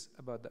grievance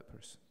about that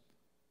person.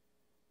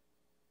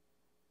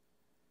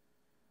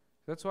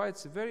 That's why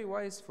it's very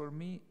wise for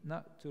me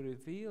not to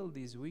reveal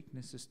these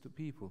weaknesses to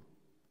people,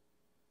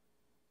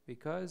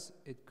 because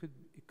it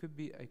could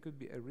be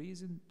a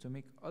reason to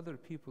make other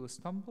people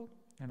stumble,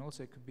 and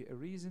also it could be a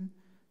reason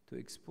to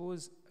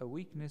expose a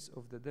weakness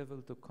of the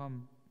devil to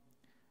come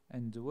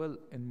and dwell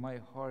in my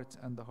heart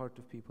and the heart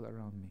of people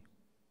around me.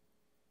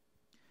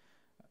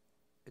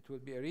 It will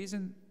be a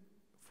reason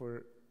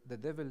for the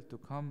devil to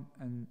come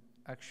and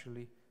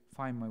actually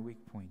find my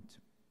weak point.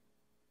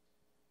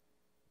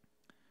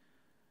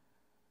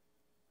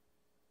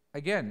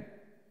 Again,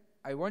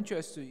 I want you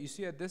as to, you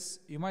see at this,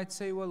 you might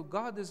say, well,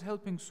 God is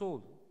helping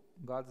Saul.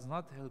 God is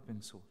not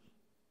helping Saul.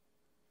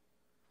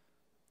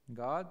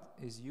 God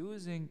is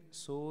using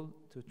Saul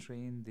to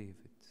train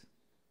David.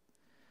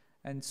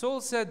 And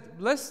Saul said,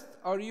 "Blessed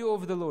are you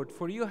of the Lord,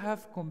 for you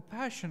have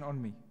compassion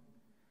on me."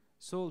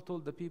 Saul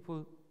told the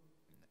people,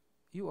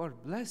 "You are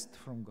blessed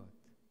from God,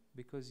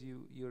 because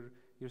you're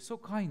so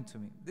kind to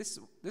me." This,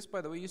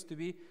 by the way, used to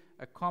be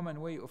a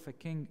common way of a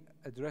king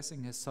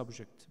addressing his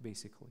subject,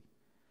 basically.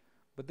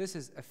 But this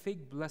is a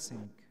fake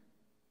blessing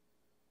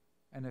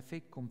and a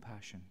fake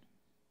compassion.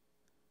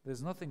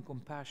 There's nothing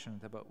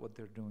compassionate about what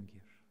they're doing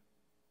here.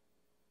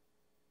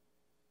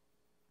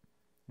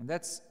 And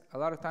that's a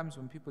lot of times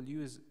when people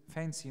use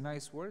fancy,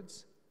 nice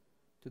words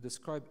to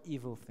describe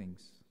evil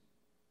things.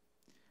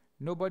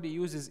 Nobody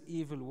uses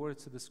evil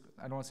words to describe,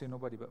 I don't want to say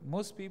nobody, but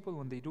most people,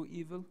 when they do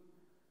evil,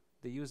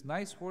 they use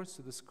nice words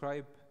to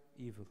describe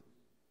evil.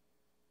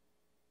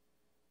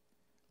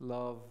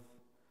 Love,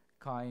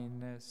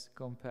 kindness,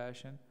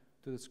 compassion,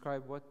 to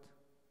describe what?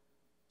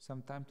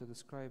 Sometimes to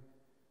describe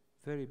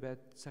very bad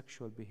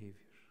sexual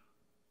behavior,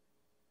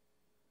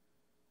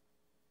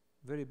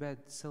 very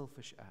bad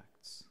selfish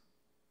acts,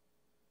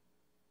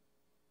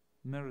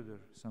 murder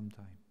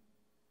sometimes.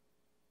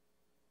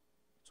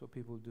 That's what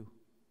people do.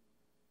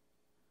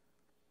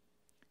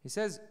 He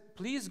says,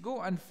 "Please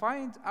go and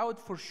find out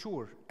for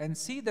sure, and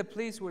see the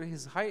place where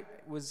his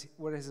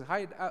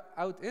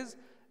hideout is,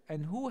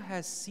 and who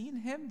has seen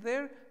him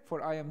there,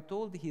 for I am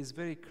told he is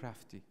very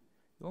crafty."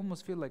 You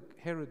almost feel like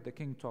Herod the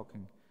king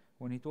talking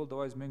when he told the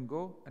wise men,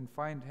 "Go and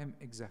find him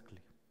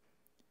exactly.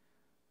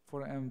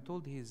 For I am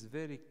told he is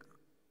very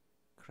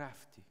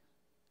crafty."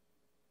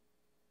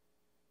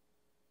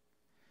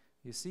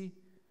 You see,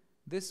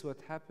 this is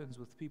what happens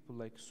with people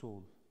like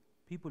Saul.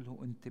 People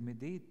who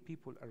intimidate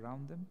people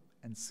around them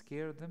and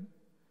scare them,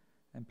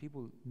 and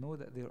people know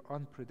that they're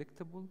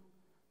unpredictable.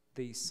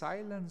 They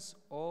silence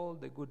all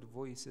the good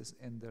voices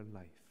in their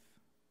life.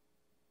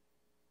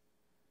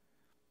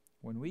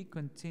 When we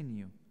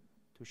continue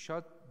to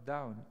shut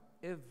down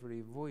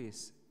every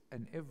voice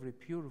and every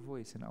pure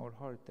voice in our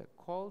heart that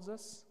calls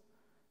us,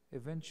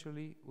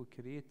 eventually we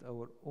create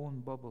our own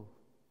bubble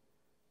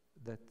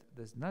that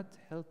does not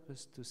help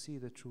us to see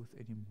the truth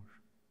anymore.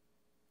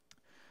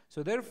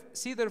 So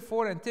see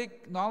therefore and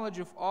take knowledge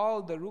of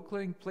all the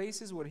recurring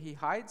places where he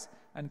hides,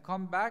 and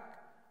come back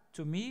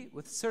to me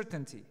with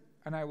certainty,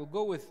 and I will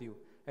go with you.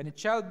 And it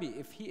shall be,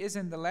 if he is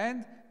in the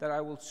land, that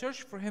I will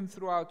search for him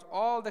throughout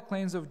all the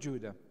clans of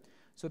Judah.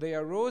 So they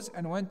arose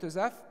and went to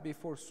Zeph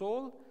before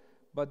Saul,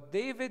 but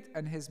David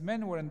and his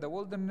men were in the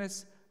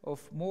wilderness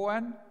of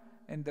Moan,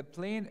 in the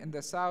plain in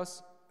the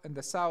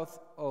south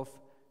of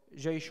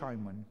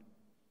Jeshimon.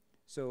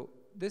 So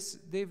this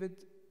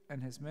David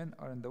and his men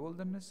are in the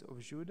wilderness of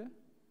Judah,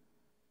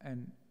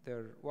 and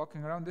they're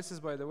walking around. This is,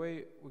 by the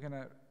way, we're going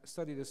to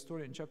study the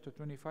story in chapter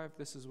 25.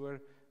 This is where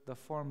the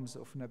farms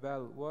of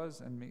Nabal was,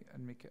 and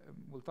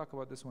we'll talk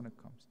about this when it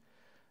comes,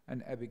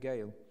 and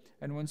Abigail.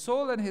 And when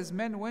Saul and his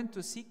men went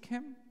to seek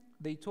him,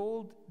 they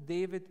told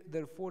David,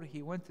 therefore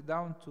he went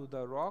down to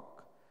the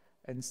rock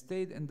and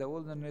stayed in the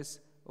wilderness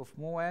of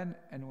Moan.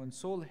 And when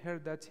Saul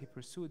heard that, he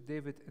pursued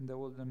David in the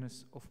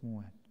wilderness of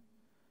Moan.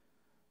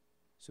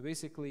 So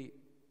basically,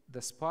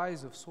 the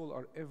spies of Saul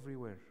are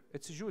everywhere.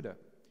 It's Judah.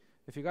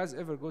 If you guys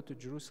ever go to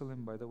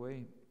Jerusalem, by the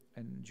way,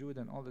 and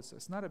Judah and all this,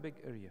 it's not a big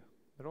area.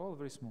 They're all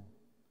very small.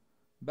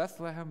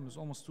 Bethlehem is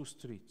almost 2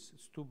 streets.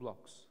 It's 2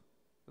 blocks.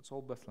 That's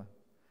all Bethlehem.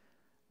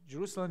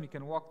 Jerusalem, you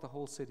can walk the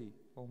whole city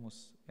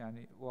almost.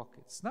 Walk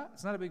it. It's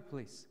not a big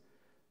place.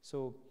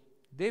 So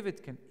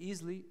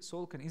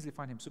Saul can easily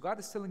find him. So God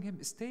is telling him,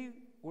 stay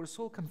where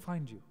Saul can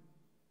find you.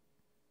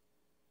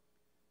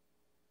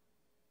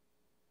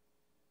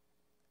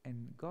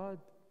 And God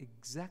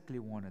exactly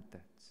wanted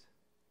that,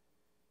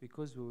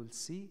 because we will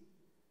see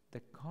the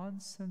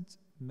constant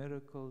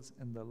miracles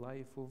in the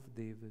life of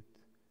David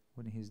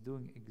when he's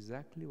doing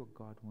exactly what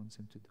God wants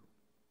him to do.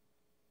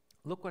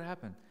 Look what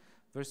happened.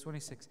 Verse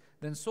 26.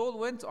 Then Saul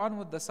went on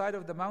with the side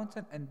of the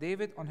mountain, and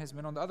David on his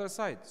men on the other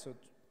side. So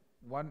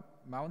one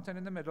mountain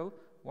in the middle,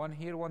 one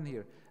here, one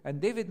here.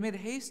 And David made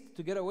haste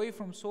to get away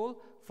from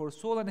Saul, for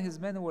Saul and his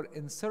men were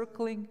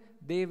encircling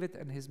David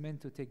and his men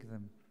to take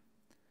them.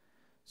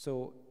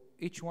 So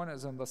each one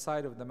is on the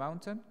side of the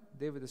mountain.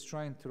 David is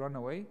trying to run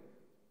away,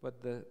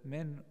 but the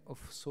men of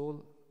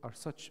Saul are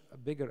such a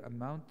bigger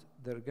amount,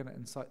 they're going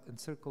to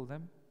encircle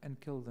them and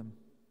kill them.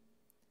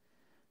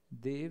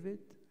 David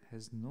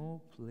has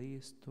no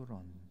place to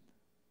run.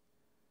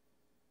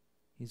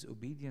 He's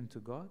obedient to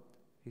God.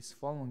 He's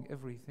following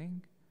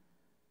everything.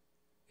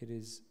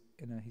 He's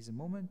a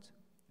moment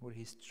where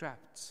he's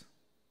trapped.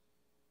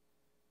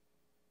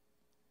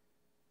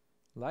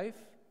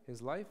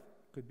 His life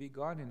could be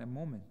gone in a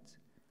moment.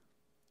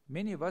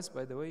 Many of us,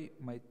 by the way,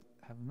 might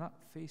have not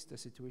faced a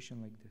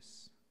situation like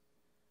this,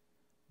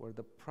 where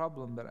the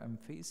problem that I'm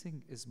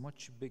facing is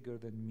much bigger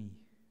than me.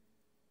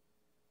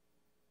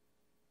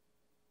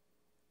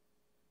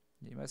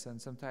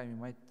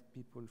 Sometimes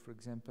people, for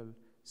example,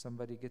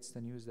 somebody gets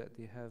the news that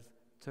they have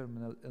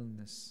terminal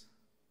illness.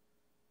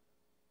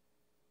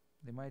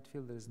 They might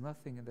feel there's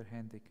nothing in their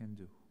hand they can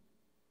do.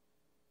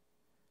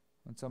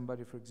 When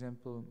somebody, for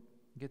example,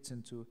 gets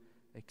into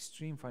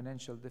extreme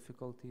financial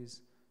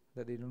difficulties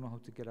that they don't know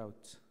how to get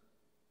out,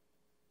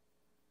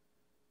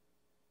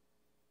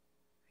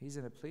 he's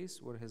in a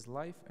place where his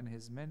life and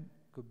his men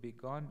could be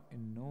gone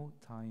in no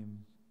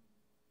time.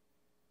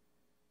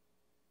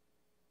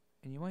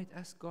 And you might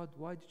ask God,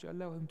 why did you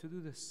allow him to do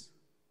this?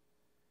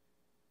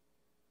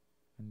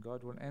 And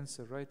God will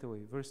answer right away.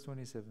 Verse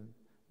 27.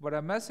 But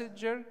a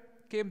messenger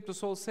came to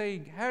Saul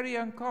saying, hurry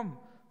and come,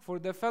 for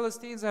the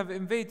Philistines have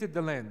invaded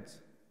the land.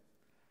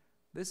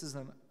 This is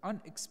an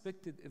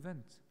unexpected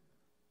event.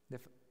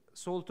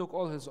 Saul took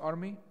all his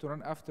army to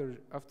run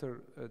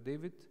after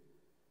David,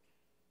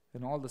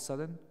 and all of a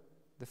sudden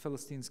the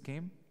Philistines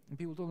came, and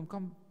people told him,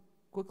 come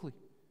quickly.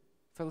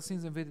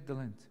 Philistines invaded the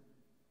land.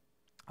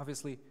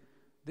 Obviously,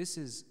 this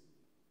is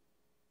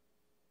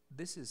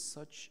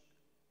such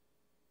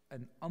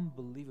an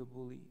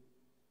unbelievably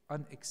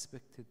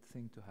unexpected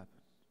thing to happen.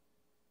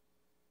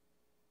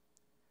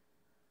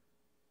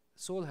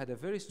 Saul had a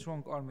very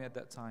strong army at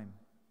that time,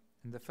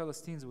 and the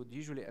Philistines would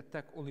usually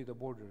attack only the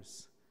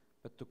borders.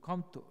 But to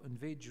come to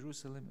invade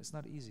Jerusalem is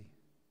not easy.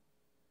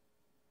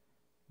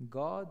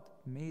 God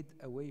made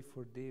a way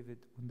for David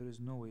when there is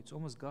no way. It's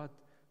almost God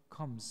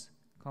comes,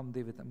 come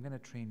David, I'm going to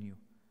train you.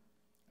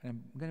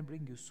 And I'm going to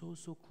bring you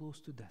so close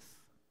to death.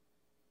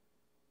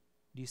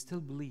 Do you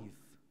still believe?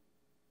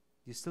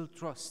 Do you still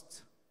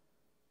trust?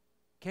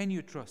 Can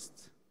you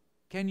trust?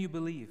 Can you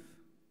believe?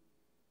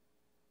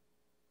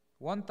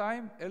 One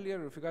time,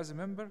 earlier, if you guys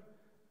remember,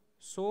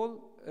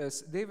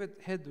 David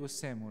hid with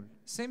Samuel.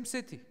 Same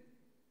city.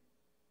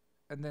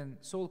 And then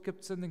Saul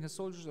kept sending his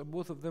soldiers, and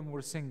both of them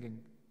were singing.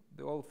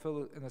 They all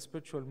fell in a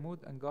spiritual mood,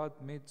 and God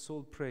made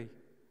Saul pray.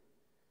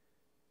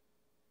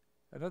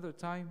 Another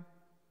time,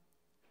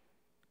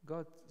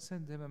 God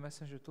sent him a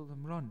messenger, told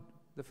him, run,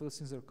 the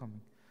Philistines are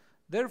coming.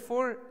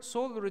 Therefore,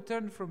 Saul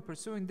returned from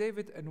pursuing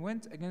David and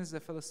went against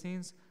the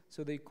Philistines,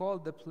 so they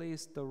called the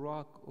place the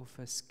Rock of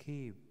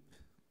Escape.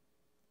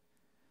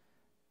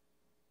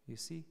 You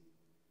see,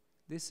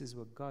 this is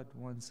what God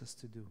wants us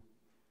to do.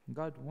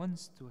 God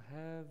wants to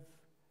have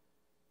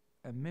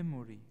a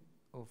memory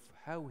of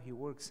how He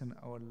works in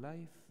our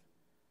life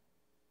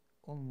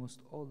almost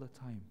all the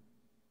time,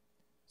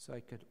 so I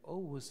could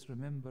always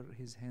remember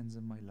His hands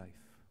in my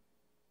life.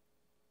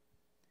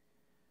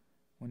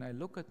 When I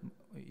look at,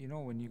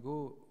 when you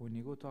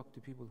go talk to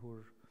people who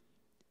are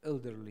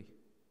elderly,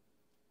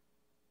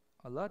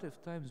 a lot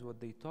of times what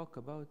they talk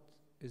about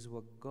is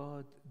what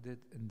God did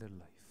in their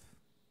life.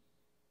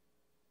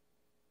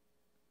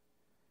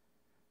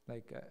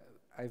 Like,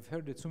 I've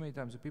heard it so many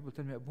times. People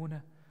tell me,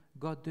 Abuna,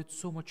 God did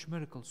so much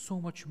miracles, so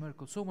much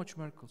miracles, so much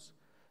miracles.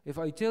 If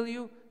I tell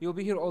you, you'll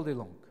be here all day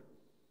long.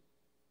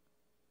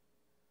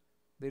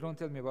 They don't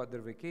tell me about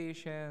their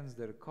vacations,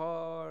 their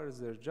cars,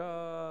 their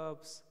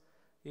jobs,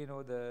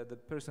 the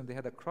person they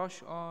had a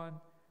crush on.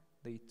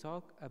 They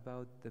talk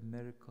about the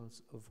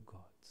miracles of God.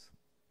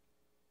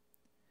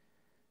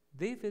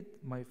 David,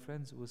 my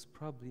friends, was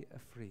probably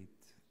afraid.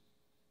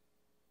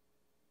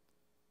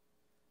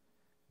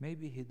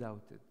 Maybe he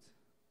doubted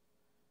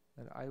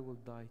that I will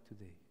die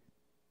today.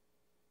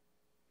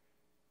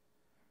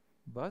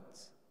 But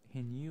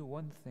he knew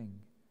one thing,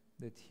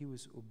 that he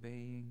was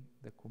obeying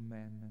the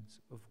commandments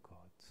of God.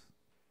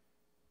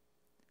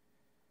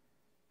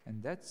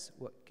 And that's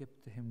what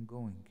kept him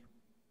going.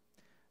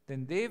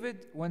 Then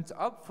David went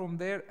up from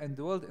there and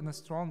dwelt in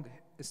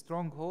a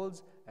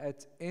strongholds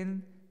at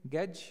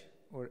En-Gedi,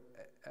 or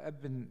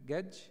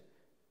Eben-Gedi,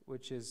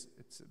 which is,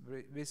 it's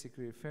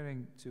basically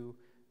referring to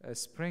a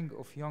spring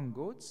of young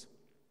goats.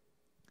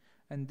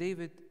 And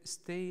David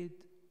stayed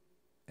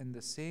in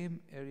the same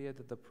area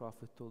that the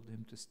prophet told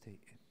him to stay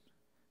in.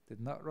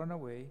 Did not run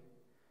away,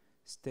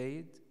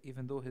 stayed,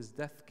 even though his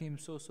death came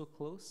so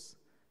close.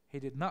 He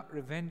did not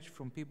revenge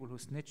from people who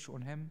snitched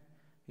on him.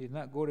 He did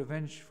not go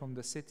revenge from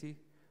the city,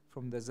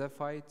 from the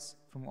Zephites,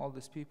 from all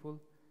these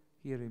people.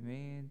 He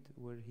remained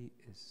where he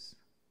is.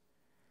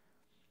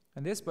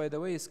 And this, by the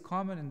way, is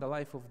common in the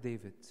life of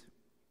David.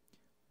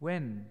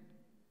 When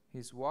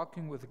he's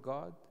walking with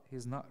God,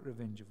 he's not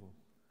revengeful,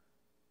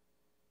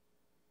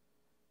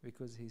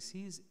 because he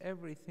sees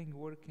everything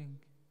working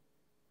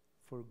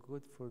for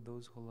good for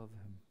those who love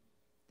him.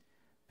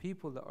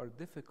 People that are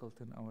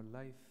difficult in our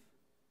life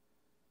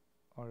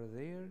are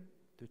there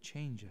to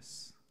change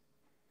us.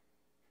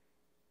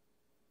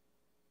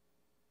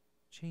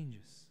 Change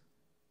us.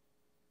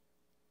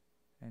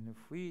 And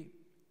if we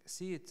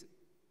see it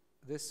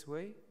this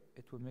way,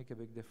 it will make a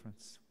big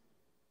difference.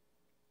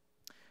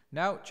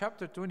 Now,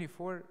 chapter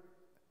 24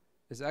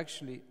 is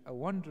actually a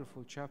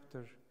wonderful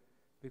chapter,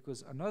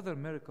 because another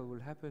miracle will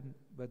happen,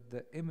 but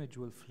the image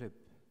will flip.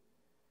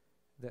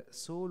 That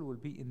Saul will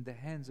be in the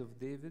hands of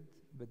David,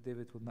 but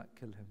David will not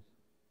kill him.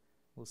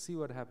 We'll see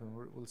what happened.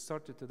 We'll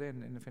start it today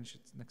and finish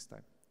it next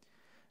time.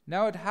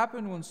 Now it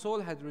happened when Saul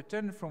had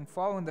returned from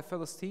following the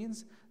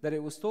Philistines, that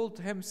it was told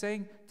to him,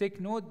 saying, "Take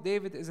note,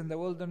 David is in the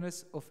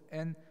wilderness of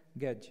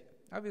En-Gedi."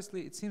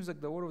 Obviously, it seems like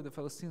the war of the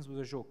Philistines was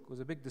a joke, was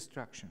a big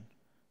distraction.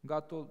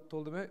 God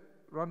told him, "Hey,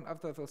 run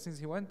after the Philistines."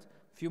 He went.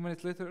 A few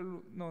minutes later,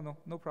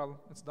 no problem.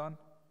 It's done.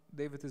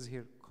 David is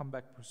here. Come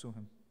back, pursue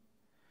him.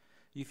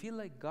 You feel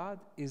like God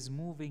is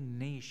moving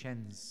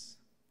nations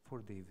for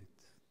David.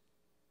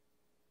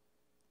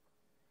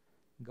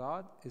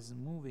 God is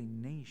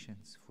moving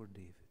nations for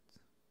David.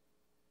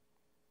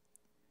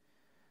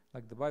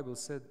 Like the Bible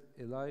said,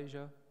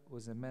 Elijah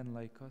was a man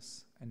like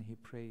us, and he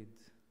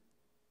prayed.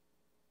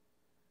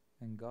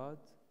 And God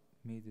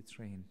made it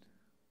rain.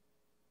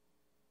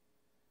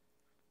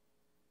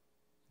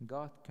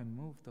 God can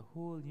move the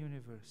whole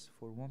universe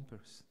for one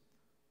person.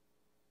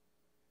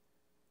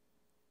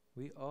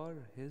 We are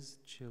his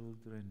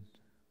children.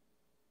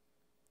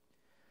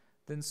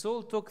 Then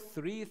Saul took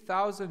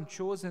 3,000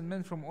 chosen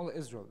men from all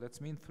Israel,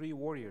 that means 3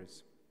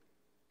 warriors,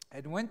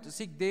 and went to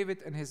seek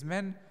David and his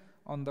men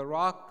on the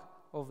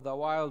rock of the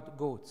wild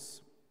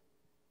goats.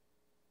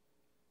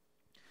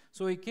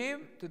 So he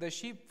came to the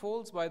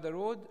sheepfolds by the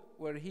road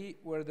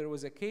where there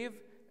was a cave,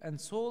 and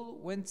Saul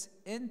went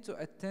in to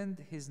attend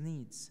his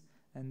needs,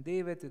 and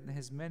David and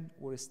his men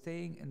were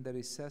staying in the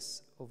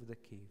recess of the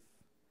cave.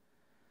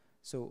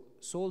 So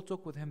Saul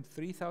took with him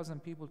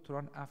 3,000 people to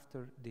run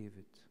after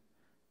David.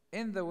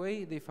 In the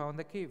way, they found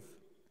a cave.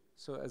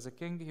 So as a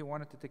king, he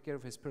wanted to take care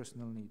of his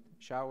personal need.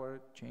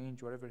 Shower,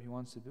 change, whatever he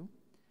wants to do.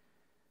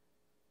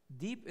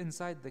 Deep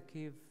inside the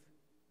cave,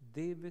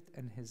 David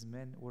and his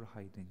men were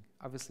hiding.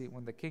 Obviously,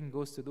 when the king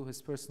goes to do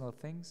his personal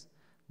things,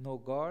 no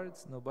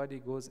guards, nobody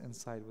goes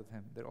inside with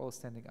him. They're all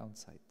standing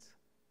outside.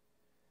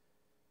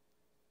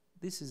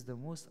 This is the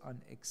most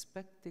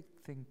unexpected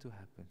thing to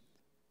happen.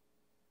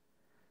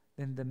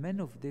 Then the men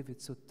of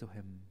David said to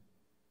him,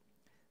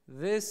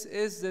 "This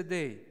is the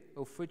day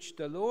of which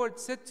the Lord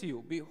said to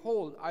you,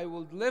 Behold, I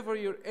will deliver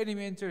your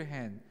enemy into your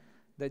hand,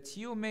 that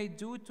you may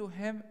do to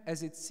him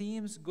as it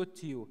seems good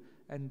to you."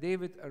 And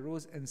David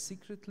arose and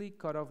secretly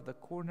cut off the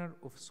corner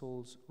of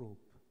Saul's robe.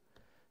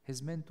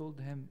 His men told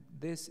him,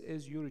 "This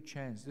is your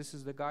chance. This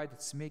is the guy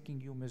that's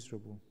making you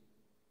miserable.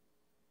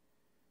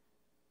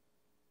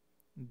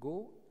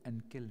 Go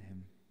and kill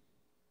him."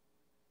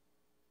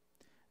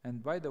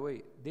 And by the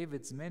way,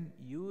 David's men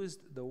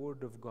used the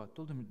word of God.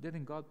 Told him,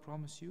 "Didn't God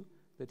promise you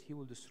that he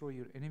will destroy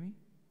your enemy?"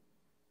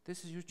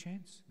 This is your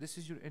chance. This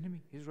is your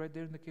enemy. He's right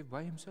there in the cave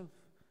by himself.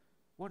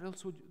 What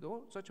else would you?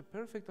 Oh, such a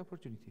perfect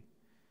opportunity.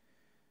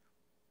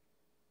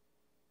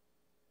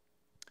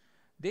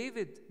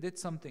 David did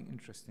something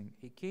interesting.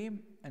 He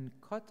came and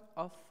cut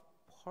off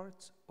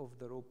parts of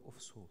the robe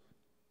of Saul.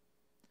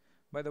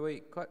 By the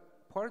way,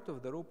 cut part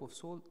of the robe of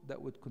Saul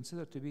that would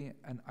consider to be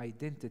an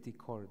identity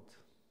card.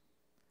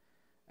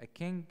 A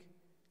king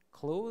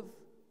clothes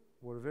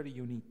were very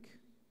unique.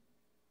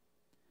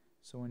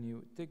 So when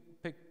you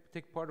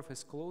take part of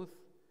his clothes,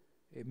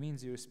 it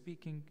means you're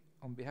speaking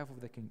on behalf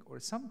of the king. Or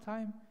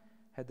sometime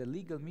had a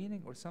legal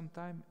meaning, or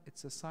sometime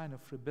it's a sign of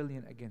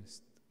rebellion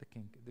against the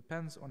king. It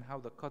depends on how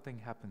the cutting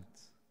happened.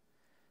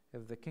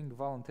 If the king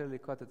voluntarily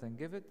cut it and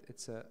give it,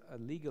 it's a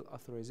legal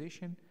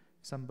authorization.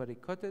 If somebody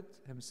cut it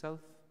himself,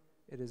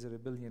 it is a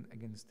rebellion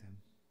against him.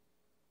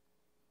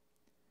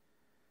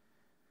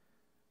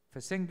 For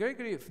St.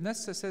 Gregory of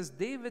Nyssa says,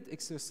 David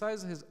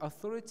exercised his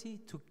authority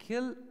to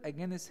kill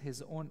against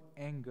his own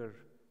anger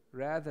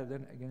rather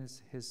than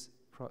against his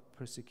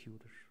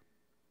persecutor.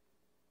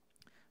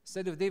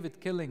 Instead of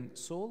David killing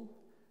Saul,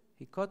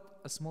 he cut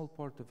a small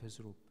part of his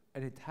robe.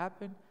 And it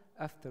happened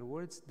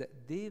afterwards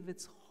that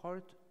David's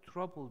heart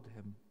troubled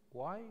him.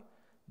 Why?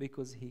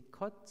 Because he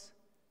cut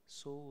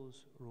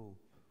Saul's robe.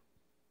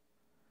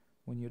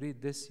 When you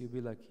read this, you'll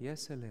be like,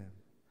 yes, salam.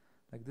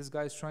 Like this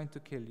guy is trying to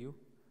kill you,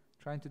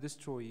 trying to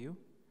destroy you,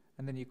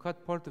 and then you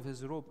cut part of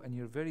his robe and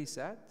you're very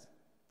sad.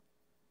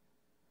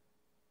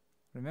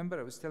 Remember,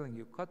 I was telling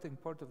you, cutting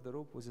part of the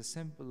robe was a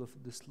symbol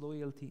of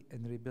disloyalty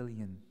and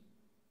rebellion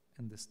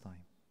in this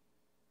time.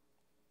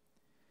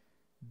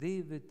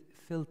 David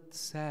felt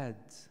sad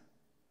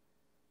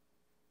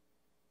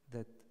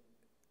that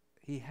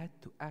he had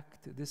to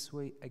act this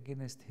way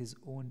against his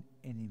own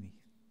enemy.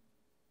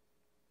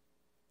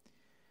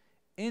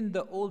 In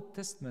the Old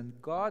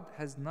Testament, God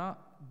has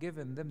not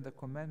given them the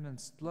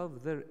commandments to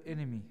love their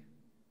enemy.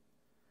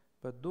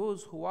 But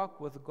those who walk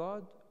with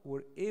God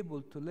were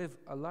able to live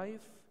a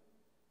life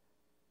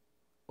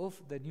of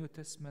the New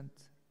Testament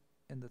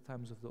in the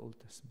times of the Old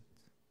Testament.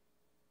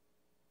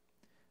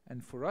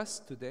 And for us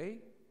today,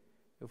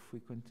 if we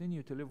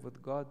continue to live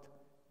with God,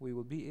 we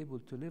will be able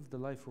to live the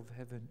life of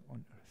heaven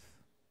on earth.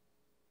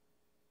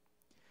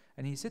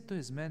 And he said to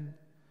his men,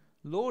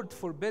 Lord,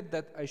 forbid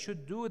that I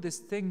should do this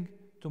thing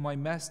to my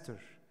master,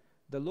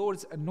 the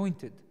Lord's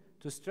anointed,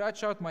 to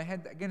stretch out my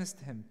hand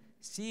against him,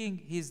 seeing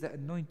he is the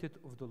anointed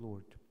of the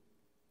Lord.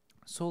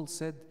 Saul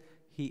said,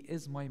 he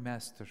is my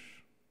master.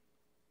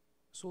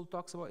 Saul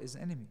talks about his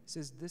enemy. He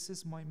says, this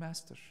is my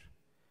master.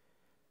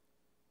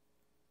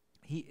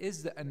 He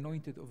is the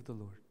anointed of the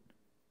Lord.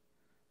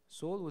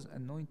 Saul was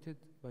anointed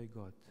by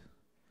God.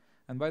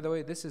 And by the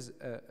way, this is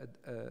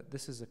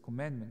a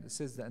commandment. It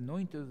says the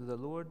anointed of the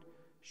Lord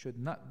should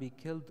not be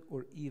killed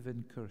or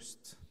even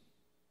cursed.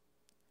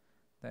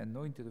 The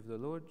anointed of the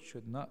Lord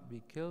should not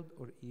be killed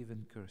or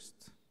even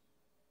cursed.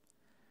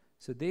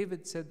 So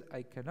David said,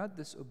 I cannot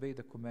disobey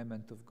the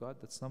commandment of God.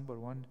 That's number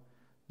one.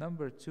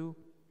 Number two,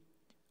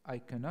 I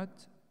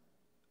cannot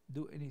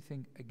do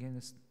anything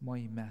against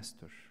my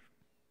master.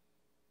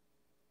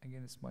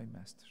 Against my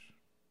master.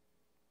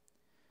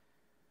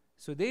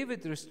 So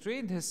David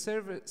restrained his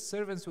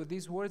servants with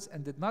these words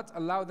and did not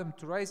allow them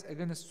to rise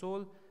against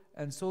Saul,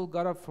 and Saul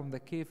got up from the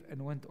cave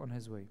and went on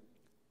his way.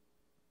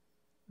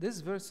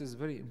 This verse is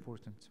very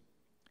important.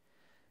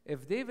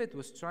 If David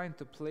was trying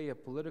to play a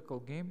political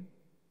game,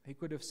 he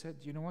could have said,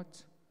 you know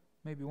what,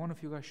 maybe one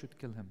of you guys should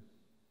kill him.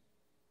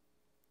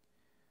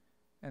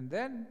 And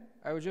then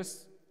I would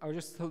just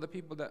tell the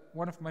people that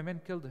one of my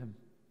men killed him.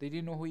 They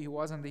didn't know who he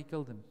was and they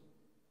killed him.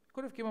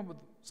 Could have came up with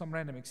some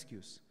random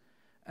excuse.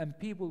 And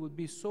people would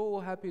be so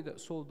happy that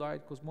Saul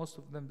died because most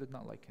of them did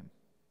not like him.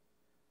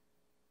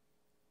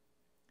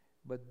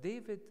 But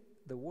David,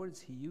 the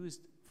words he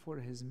used for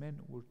his men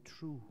were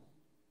true.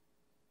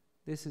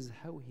 This is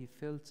how he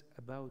felt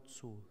about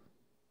Saul.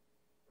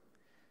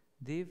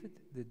 David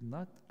did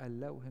not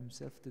allow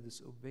himself to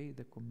disobey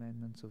the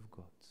commandments of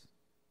God.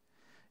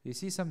 You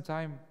see,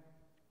 sometime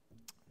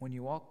when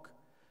you walk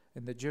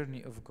in the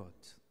journey of God,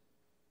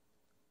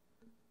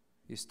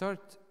 you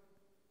start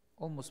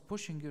almost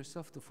pushing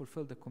yourself to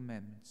fulfill the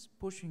commandments,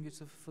 pushing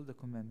yourself to fulfill the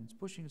commandments,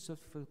 pushing yourself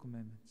to fulfill the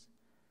commandments,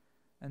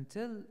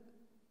 until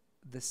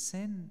the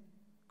sin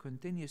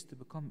continues to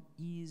become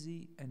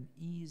easy and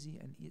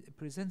it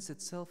presents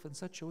itself in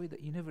such a way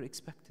that you never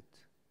expected.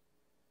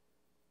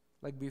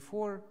 Like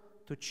before,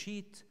 to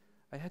cheat,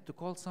 I had to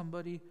call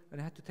somebody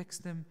and I had to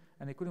text them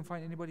and I couldn't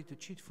find anybody to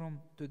cheat from.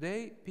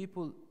 Today,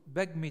 people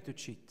beg me to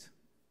cheat.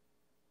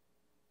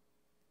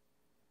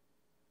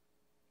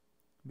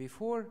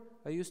 Before,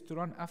 I used to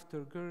run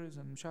after girls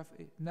and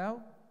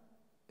now,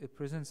 it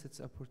presents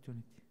its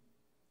opportunity.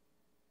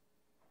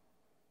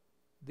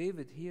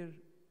 David here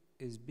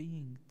is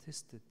being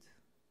tested.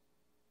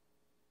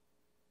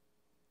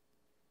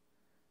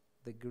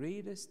 The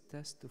greatest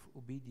test of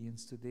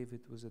obedience to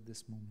David was at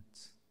this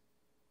moment.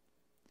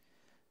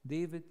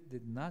 David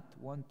did not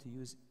want to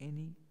use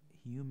any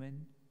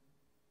human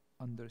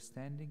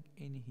understanding,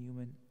 any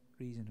human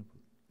reasoning.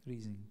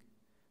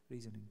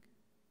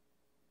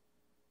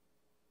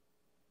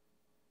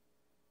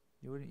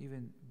 wouldn't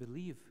even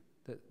believe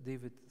that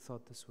David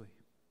thought this way.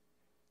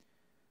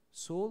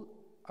 Saul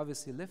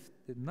obviously left,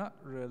 did not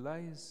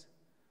realize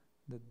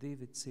that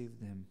David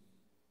saved him.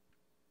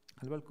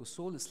 خلي بالكوا,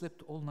 Saul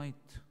slept all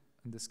night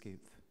in this cave.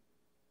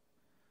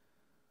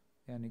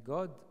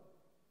 God,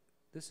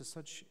 this is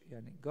such,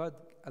 God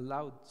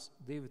allowed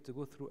David to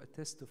go through a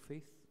test of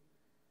faith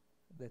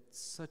that's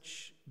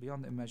such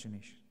beyond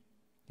imagination.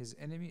 His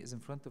enemy is in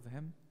front of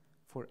him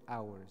for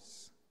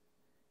hours,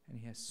 and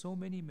he has so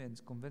many men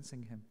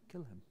convincing him,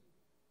 kill him.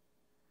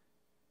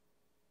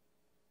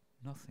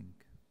 Nothing.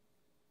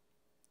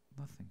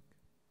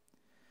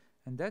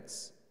 And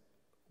that's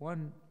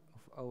one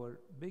of our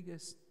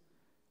biggest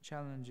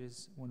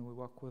challenges when we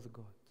walk with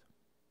God.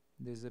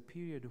 There's a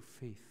period of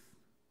faith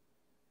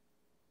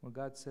where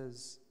God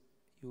says,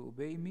 you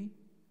obey me,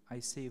 I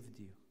saved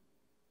you.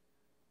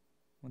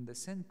 When the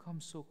sin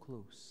comes so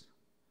close,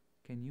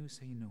 can you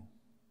say no?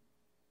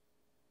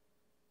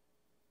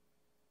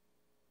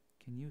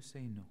 Can you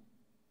say no?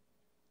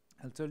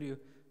 I'll tell you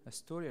a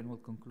story and we'll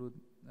conclude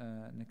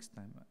next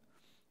time.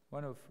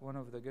 One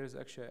of the girls,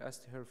 actually, I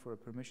asked her for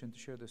permission to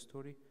share the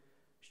story.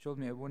 She told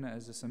me, Abuna,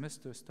 as the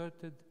semester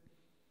started,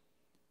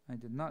 I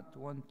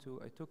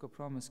took a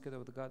promise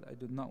with God, I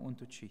did not want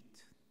to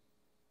cheat.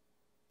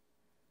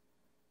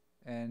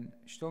 And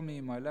she told me,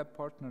 my lab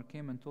partner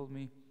came and told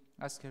me,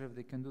 ask her if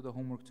they can do the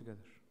homework together.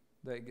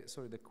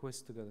 The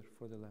quiz together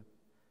for the lab.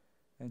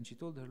 And she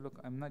told her, look,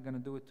 I'm not going to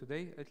do it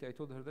today. Actually, I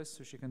told her this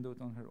so she can do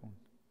it on her own.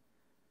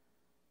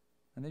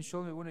 And then she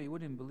told me, Abuna, you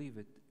wouldn't believe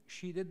it.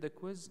 She did the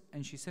quiz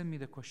and she sent me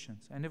the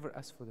questions. I never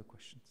asked for the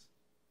questions.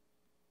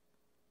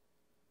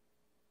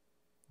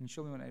 And she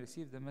told me when I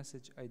received the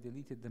message, I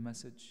deleted the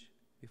message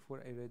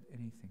before I read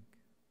anything.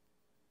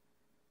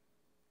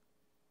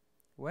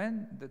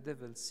 When the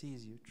devil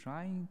sees you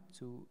trying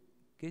to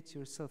get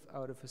yourself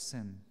out of a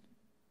sin,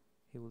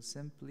 he will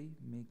simply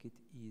make it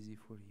easy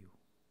for you.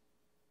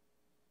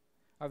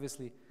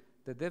 Obviously,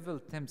 the devil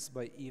tempts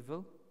by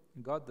evil.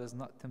 God does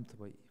not tempt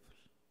by evil.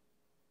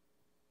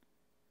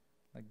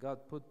 Like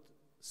God put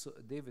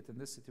David in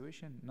this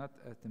situation, not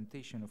a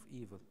temptation of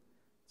evil.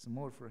 It's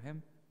more for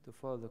him to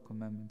follow the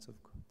commandments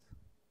of God.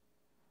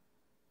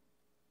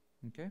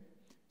 Okay?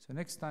 So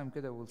next time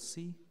we'll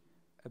see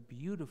a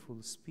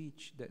beautiful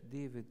speech that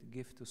David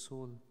gave to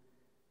Saul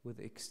with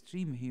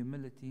extreme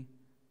humility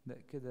that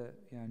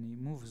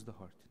moves the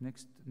heart.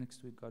 Next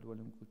week, God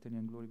willing, we'll continue,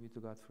 and glory be to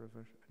God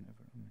forever and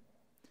ever. Amen.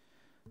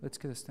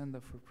 Let's stand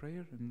up for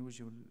prayer, and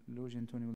Lord,